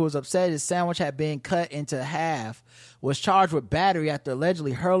customer who was upset his sandwich had been cut into half was charged with battery after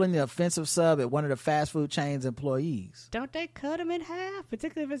allegedly hurling the offensive sub at one of the fast food chain's employees. Don't they cut him in half,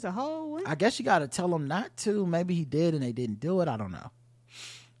 particularly if it's a whole one? I guess you got to tell them not to. Maybe he did and they didn't do it. I don't know.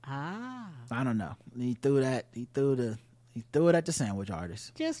 I don't know. He threw that. He threw it at the sandwich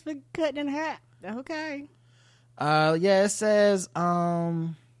artist. Just for cutting in half. Okay. Yeah, it says. Yeah,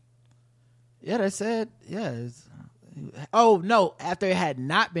 they said. Yeah. Oh no! After it had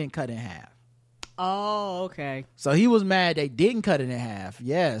not been cut in half. Oh, okay. So he was mad they didn't cut it in half.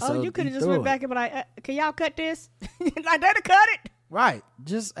 Yeah. So you could have just went back and be like, "Can y'all cut this?" Like they'd cut it. Right.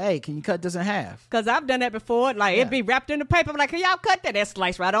 Just, hey, can you cut this in half? Because I've done that before. Like, it'd be wrapped in the paper. I'm like, can y'all cut that? That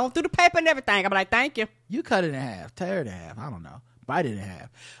slice right on through the paper and everything. I'm like, thank you. You cut it in half. Tear it in half. I don't know. Bite it in half.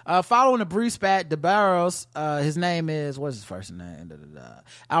 Following a brief spat, De Barros, his name is, what's his first name?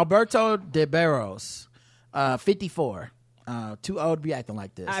 Alberto De Barros, 54. Too old to be acting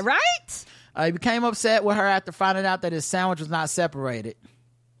like this. All right. He became upset with her after finding out that his sandwich was not separated.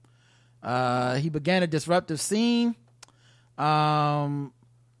 He began a disruptive scene.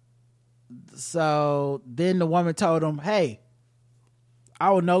 So then the woman told him, hey, I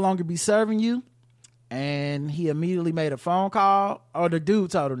will no longer be serving you. And he immediately made a phone call. Or the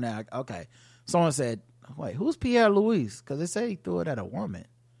dude told him that. Okay. Someone said, wait, who's Pierre Louis? Because they said he threw it at a woman.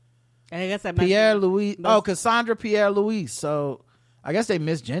 I guess that Pierre Louis. Oh, Cassandra Pierre Louis. So I guess they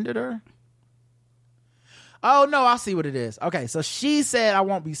misgendered her. Oh, no, I see what it is. Okay, so she said I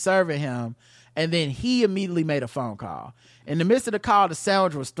won't be serving him. And then he immediately made a phone call. In the midst of the call, the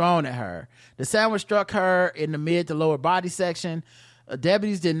sandwich was thrown at her. The sandwich struck her in the mid to lower body section.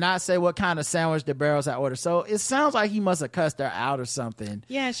 Deputies did not say what kind of sandwich the Barrows had ordered. So it sounds like he must have cussed her out or something.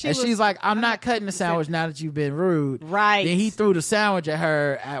 Yeah, she's like, I'm not cutting the sandwich now that you've been rude. Right. Then he threw the sandwich at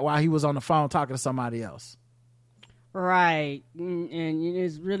her while he was on the phone talking to somebody else. Right. And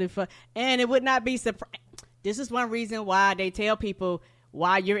it's really fun. And it would not be surprised. This is one reason why they tell people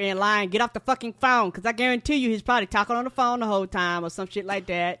while you're in line, get off the fucking phone. Because I guarantee you he's probably talking on the phone the whole time or some shit like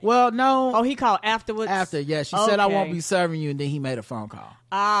that. Well, no. Oh, he called afterwards? Yeah. She said, I won't be serving you. And then he made a phone call.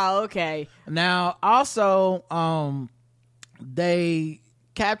 Oh, okay. Now, also, they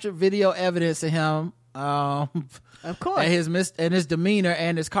captured video evidence of him. Of course. And his demeanor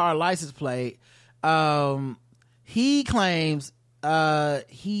and his car license plate. He claims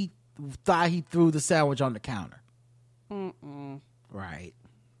he thought he threw the sandwich on the counter. Right.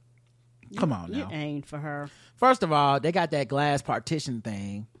 Come on now. You aimed for her. First of all, they got that glass partition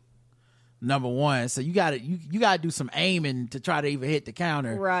thing. Number one, so you gotta do some aiming to try to even hit the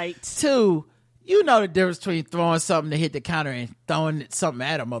counter. Right. Two, you know the difference between throwing something to hit the counter and throwing something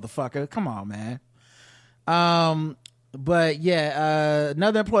at a motherfucker. Come on, man. But yeah,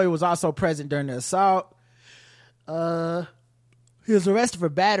 another employee was also present during the assault. He was arrested for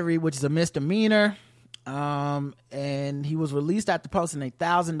battery, which is a misdemeanor. And he was released after posting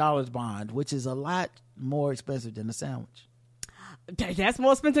 $1,000 bond, which is a lot more expensive than a sandwich. That's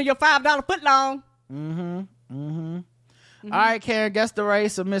more expensive than your $5 footlong. All right, Karen, guess the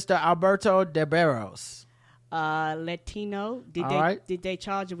race of Mr. Alberto de Barros. Latino. Did they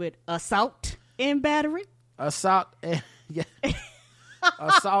charge him with assault and battery? Assault and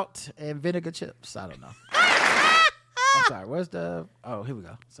assault and vinegar chips. I don't know. I'm sorry. Where's the? Oh, here we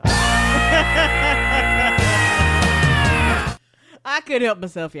go. Sorry. I couldn't help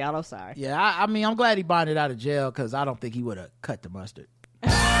myself, y'all. I'm sorry. Yeah, I mean, I'm glad he bonded out of jail because I don't think he would have cut the mustard.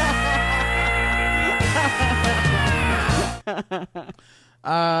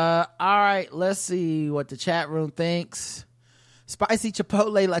 All right, let's see what the chat room thinks. Spicy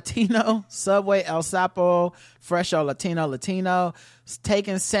Chipotle Latino, Subway El Sapo, Fresho Latino,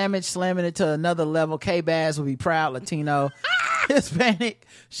 taking sandwich, slamming it to another level. K-Baz will be proud Latino. Hispanic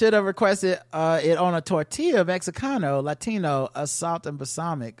should have requested it on a tortilla Mexicano, Latino, assault and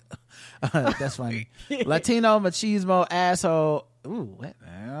balsamic. That's funny. Latino, machismo, asshole. Ooh, what,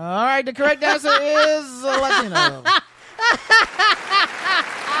 man? All right, the correct answer is Latino.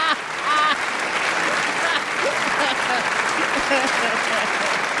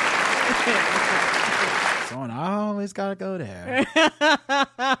 Someone always gotta go there.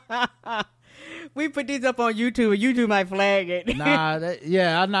 We put these up on YouTube, and YouTube might flag it.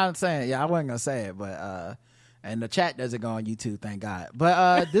 I'm not saying. Yeah, I wasn't gonna say it, but and the chat doesn't go on YouTube, thank God.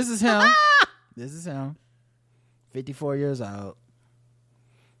 But this is him. This is him. 54 years old.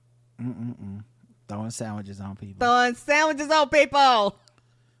 Throwing sandwiches on people.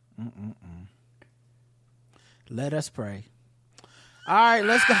 Let us pray. All right,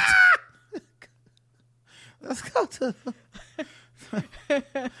 let's go. Let's go to.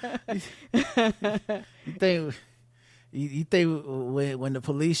 You think when the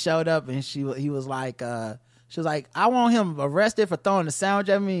police showed up and she was like, I want him arrested for throwing the sandwich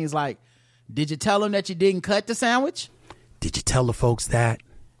at me. He's like, did you tell him that you didn't cut the sandwich? Did you tell the folks that?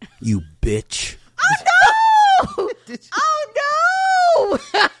 You bitch. Oh no! Oh no!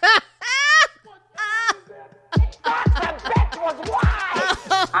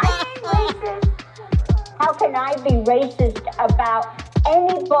 I ain't racist. How can I be racist about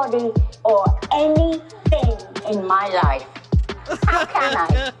anybody or anything in my life? How can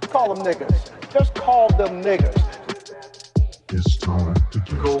I? Call them niggas. Just call them niggas. It's time to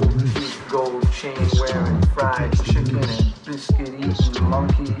get gold teeth, gold chain wearing, fried chicken and biscuit eating,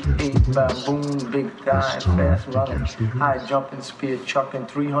 monkey ate baboon, big thigh, fast running, high jumping, spear chucking,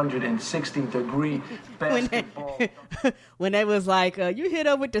 360-degree basketball. When they was like, you hit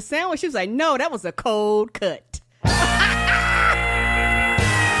her with the sandwich, she was like, no, that was a cold cut.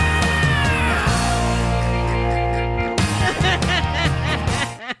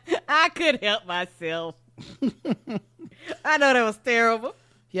 I couldn't help myself. I know that was terrible.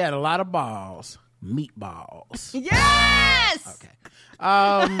 He had a lot of balls. Meatballs. Yes! Okay.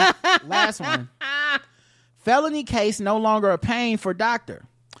 Last one. Felony case no longer a pain for doctor.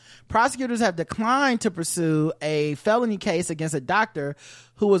 Prosecutors have declined to pursue a felony case against a doctor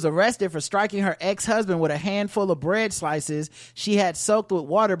who was arrested for striking her ex-husband with a handful of bread slices she had soaked with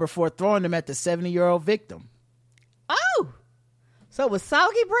water before throwing them at the 70-year-old victim. Oh! So it was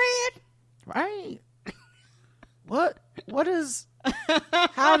soggy bread? Right. What is,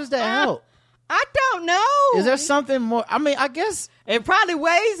 how does that help? I don't know. Is there something more? I mean, I guess. It probably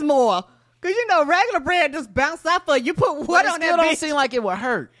weighs more. Because, regular bread just bounce off of you. Put what on that bitch? It still don't seem like it would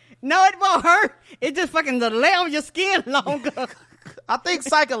hurt. No, it won't hurt. It just fucking lay on your skin longer. I think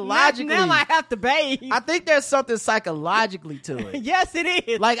psychologically. Now I have to bathe. I think there's something psychologically to it. Yes, it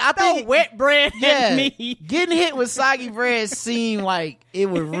is. Like, I Throw think wet bread at me. Getting hit with soggy bread seemed like it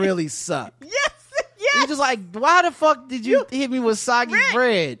would really suck. Yes. You're just like, why the fuck did you hit me with soggy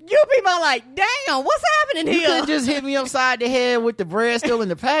bread? You people are like, damn, what's happening You here? could have just hit me upside the head with the bread still in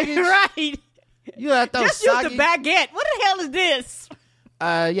the package. Right. You gotta throw Just soggy. use the baguette. What the hell is this?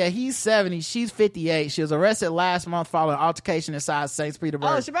 Yeah, he's 70. She's 58. She was arrested last month following an altercation inside St. Petersburg.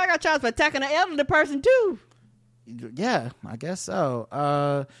 Oh, she got charged for attacking an elderly person too. Yeah, I guess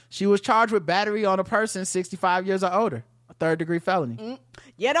so. She was charged with battery on a person 65 years or older. A third-degree felony.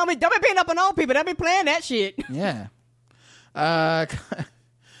 Yeah, don't be beating up on old people. Don't be playing that shit. Yeah. I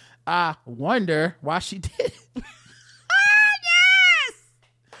wonder why she did it.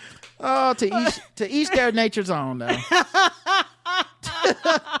 Oh, to each their nature's own, though.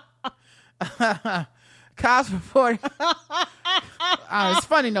 Cops reported. It's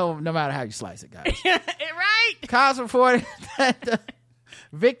funny no matter how you slice it, guys. Right? Cops reported that the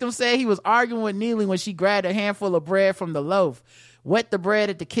victim said he was arguing with Neely when she grabbed a handful of bread from the loaf, wet the bread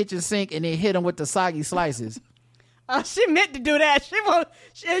at the kitchen sink, and then hit him with the soggy slices. She meant to do that. You know what?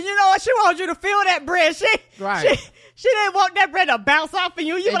 She wants you to feel that bread. She didn't want that bread to bounce off of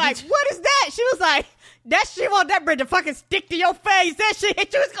you. You were like, what is that? She was like, she want that bread to fucking stick to your face. That shit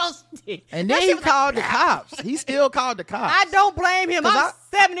hit you, it's gonna stick. And then he called the cops. He still called the cops. I don't blame him. I'm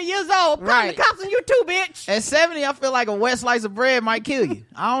 70 years old. Blame the cops and you too, bitch. At 70, I feel like a wet slice of bread might kill you.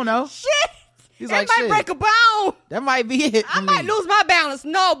 I don't know. Shit. He's it like, might break a bone. That might be it. I might lose my balance.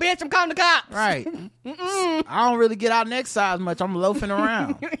 No, bitch, I'm calling the cops. Right. I don't really get out and exercise much. I'm loafing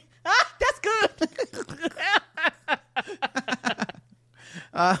around. That's good.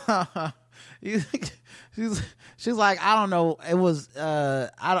 She's like, I don't know. It was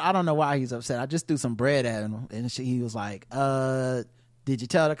I don't know why he's upset. I just threw some bread at him, and he was like, did you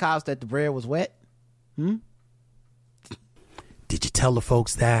tell the cops that the bread was wet? Did you tell the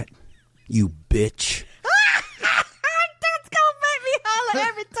folks that? You bitch. That's gonna make me holler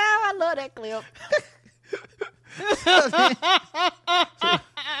every time. I love that clip.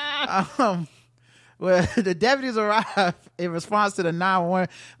 Well, the deputies arrived in response to the 911.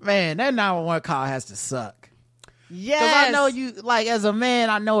 Man, that 911 call has to suck. Yes. Because I know you, like, as a man,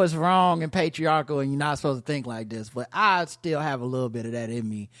 I know it's wrong and patriarchal and you're not supposed to think like this, but I still have a little bit of that in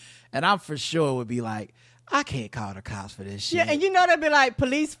me. And I'm for sure would be like, I can't call the cops for this shit. Yeah, and you know they'd be like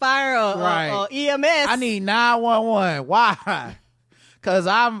police, fire, or EMS. I need 911. Why? Because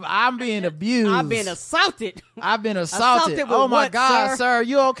I'm being abused. I've been assaulted. I've been assaulted. Oh my God, sir,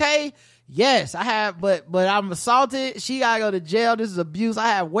 you okay? Yes, I have, but I'm assaulted. She gotta go to jail. This is abuse. I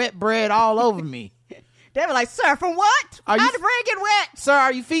have wet bread all over me. They were like, sir, from what? How did bread get wet? Sir,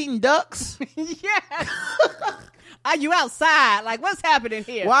 are you feeding ducks? Yeah. Are you outside? Like, what's happening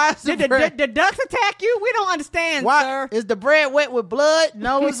here? Why is Did the ducks attack you? We don't understand, sir. Is the bread wet with blood?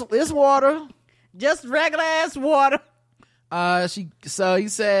 No, it's water. Just regular ass water. He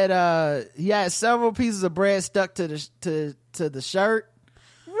said he had several pieces of bread stuck to the shirt.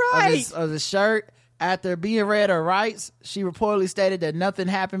 Right. Of the shirt. After being read her rights, she reportedly stated that nothing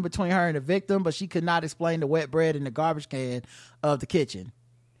happened between her and the victim, but she could not explain the wet bread in the garbage can of the kitchen.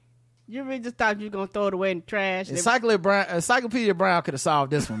 You really just thought you were going to throw it away in the trash? Encyclopedia Brown could have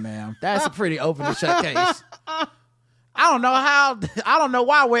solved this one, ma'am. That's a pretty open and shut case. I don't know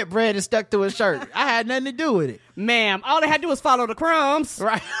why wet bread is stuck to his shirt. I had nothing to do with it. Ma'am, all they had to do was follow the crumbs.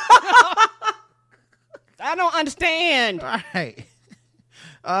 Right. I don't understand. Right.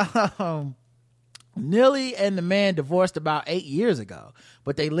 Neely and the man divorced about 8 years ago,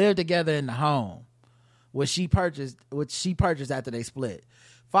 but they lived together in the home, which she purchased after they split.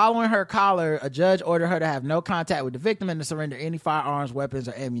 Following her collar, a judge ordered her to have no contact with the victim and to surrender any firearms, weapons,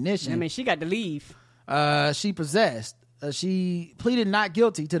 or ammunition. I mean, she got to leave. She possessed. She pleaded not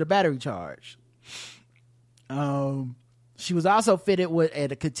guilty to the battery charge. She was also fitted with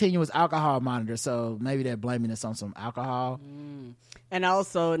a continuous alcohol monitor, so maybe they're blaming this on some alcohol. And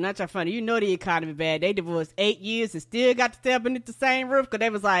also, not so funny, you know the economy bad. They divorced 8 years and still got to stay up beneath the same roof because they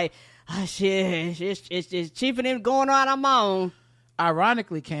was like, oh shit, it's cheaper than going on my own.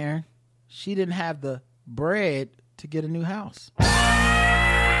 Ironically, Karen, she didn't have the bread to get a new house. All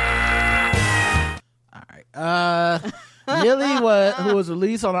right. Neely, who was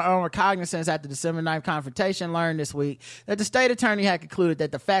released on her own recognizance after the December 9th confrontation, learned this week that the state attorney had concluded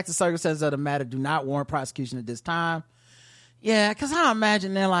that the facts and circumstances of the matter do not warrant prosecution at this time. Yeah, because I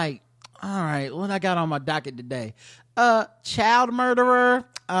imagine they're like, All right, what I got on my docket today? Child murderer,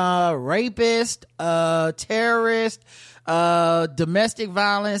 rapist, terrorist, domestic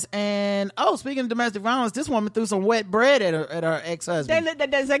violence, and speaking of domestic violence, this woman threw some wet bread at her ex-husband.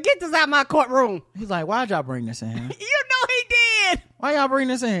 They said, get this out of my courtroom. He's like, why'd y'all bring this in? You know he did. Why y'all bring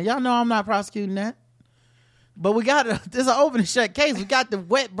this in? Y'all know I'm not prosecuting that. But we got this is an open and shut case. We got the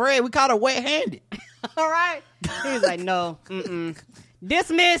wet bread. We caught her wet-handed. All right. He's like, no.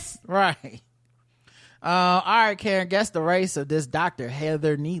 Dismiss. Right. All right, Karen, guess the race of this Dr.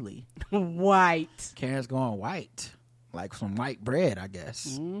 Heather Neely. White. Karen's going white. Like some white bread, I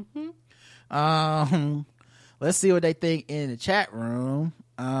guess. Let's see what they think in the chat room.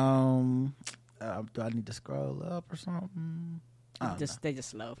 Do I need to scroll up or something? They just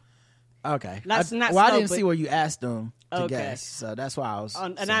slow. Okay. I didn't see where you asked them to guess, so that's why I was.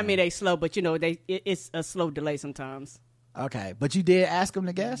 And I mean they slow, but it's a slow delay sometimes. Okay, but you did ask them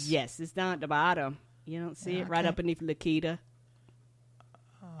to guess? Yes, it's down at the bottom. You don't see it right up beneath Lakita.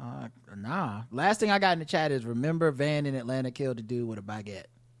 Nah. Last thing I got in the chat is remember Van in Atlanta killed a dude with a baguette.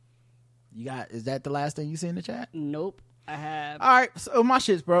 Is that the last thing you see in the chat? Nope. I have. All right, so my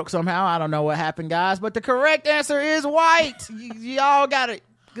shit's broke somehow. I don't know what happened, guys, but the correct answer is white. Y'all got it.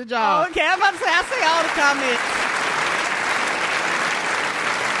 Good job. Okay, I'm about to say, I see all the comments.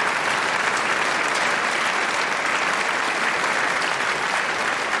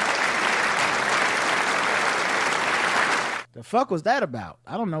 The fuck was that about?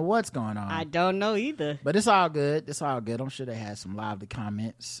 I don't know what's going on. I don't know either. But it's all good. It's all good. I'm sure they had some lively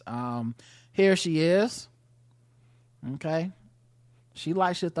comments. Here she is. Okay. She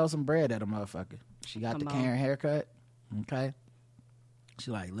likes to throw some bread at a motherfucker. She got the Karen haircut. Okay. She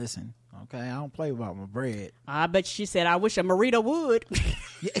like, listen, okay, I don't play about my bread. I bet she said, I wish a Marita would.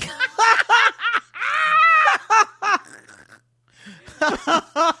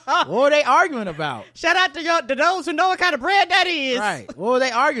 What were they arguing about? Shout out to those who know what kind of bread that is. Right. What were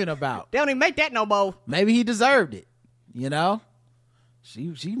they arguing about? They don't even make that no more. Maybe he deserved it. You know?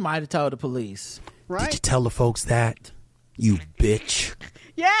 She might have told the police. Right. Did you tell the folks that? You bitch.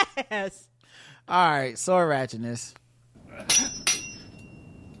 Yes. All right. Sword ratchetness.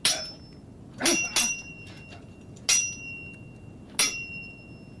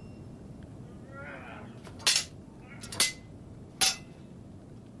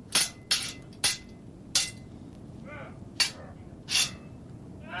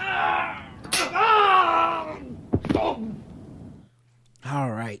 All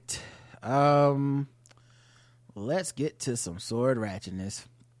right. Let's get to some sword ratchetness.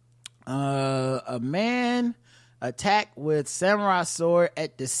 A man attacked with samurai sword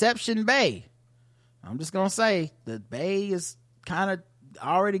at Deception Bay. I'm just gonna say the bay is kind of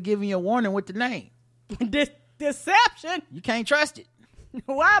already giving you a warning with the name. Deception? You can't trust it.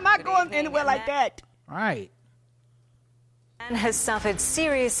 Why am I going anywhere like that? All right. Man has suffered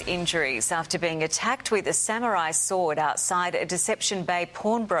serious injuries after being attacked with a samurai sword outside a Deception Bay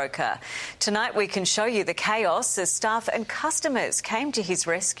pawnbroker. Tonight we can show you the chaos as staff and customers came to his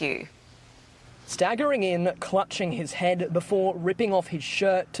rescue. Staggering in, clutching his head before ripping off his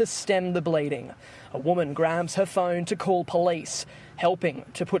shirt to stem the bleeding. A woman grabs her phone to call police, helping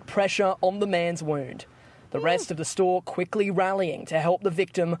to put pressure on the man's wound. The rest of the store quickly rallying to help the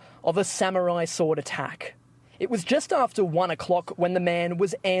victim of a samurai sword attack. It was just after 1 o'clock when the man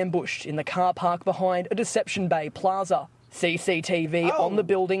was ambushed in the car park behind a Deception Bay plaza. CCTV on the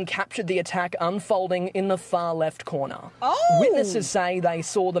building captured the attack unfolding in the far left corner. Witnesses say they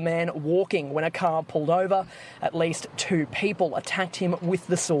saw the man walking when a car pulled over. At least 2 people attacked him with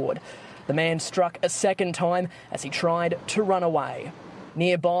the sword. The man struck a second time as he tried to run away.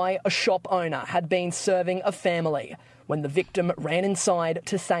 Nearby, a shop owner had been serving a family when the victim ran inside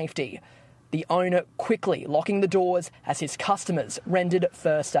to safety. The owner quickly locking the doors as his customers rendered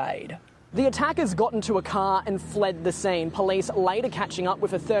first aid. The attackers got into a car and fled the scene, police later catching up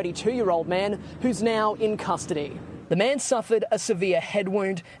with a 32-year-old man who's now in custody. The man suffered a severe head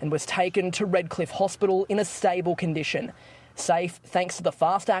wound and was taken to Redcliffe Hospital in a stable condition. Safe thanks to the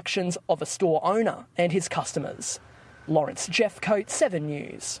fast actions of a store owner and his customers. Lawrence Jeffcoat, 7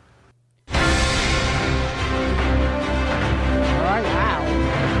 News. All right, wow.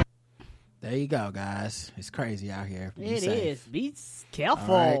 There you go, guys. It's crazy out here. It is. Be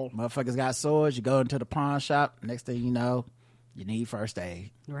careful. All right. Motherfuckers got swords. You go into the pawn shop. Next thing you know, you need first aid.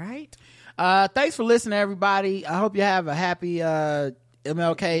 Right. Thanks for listening, everybody. I hope you have a happy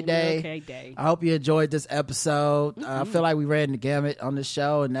MLK Day. MLK Day. I hope you enjoyed this episode. I feel like we ran the gamut on this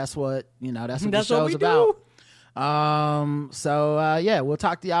show, and that's what the show's about. Yeah, we'll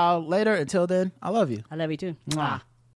talk to y'all later. Until then, I love you. I love you too. Mwah.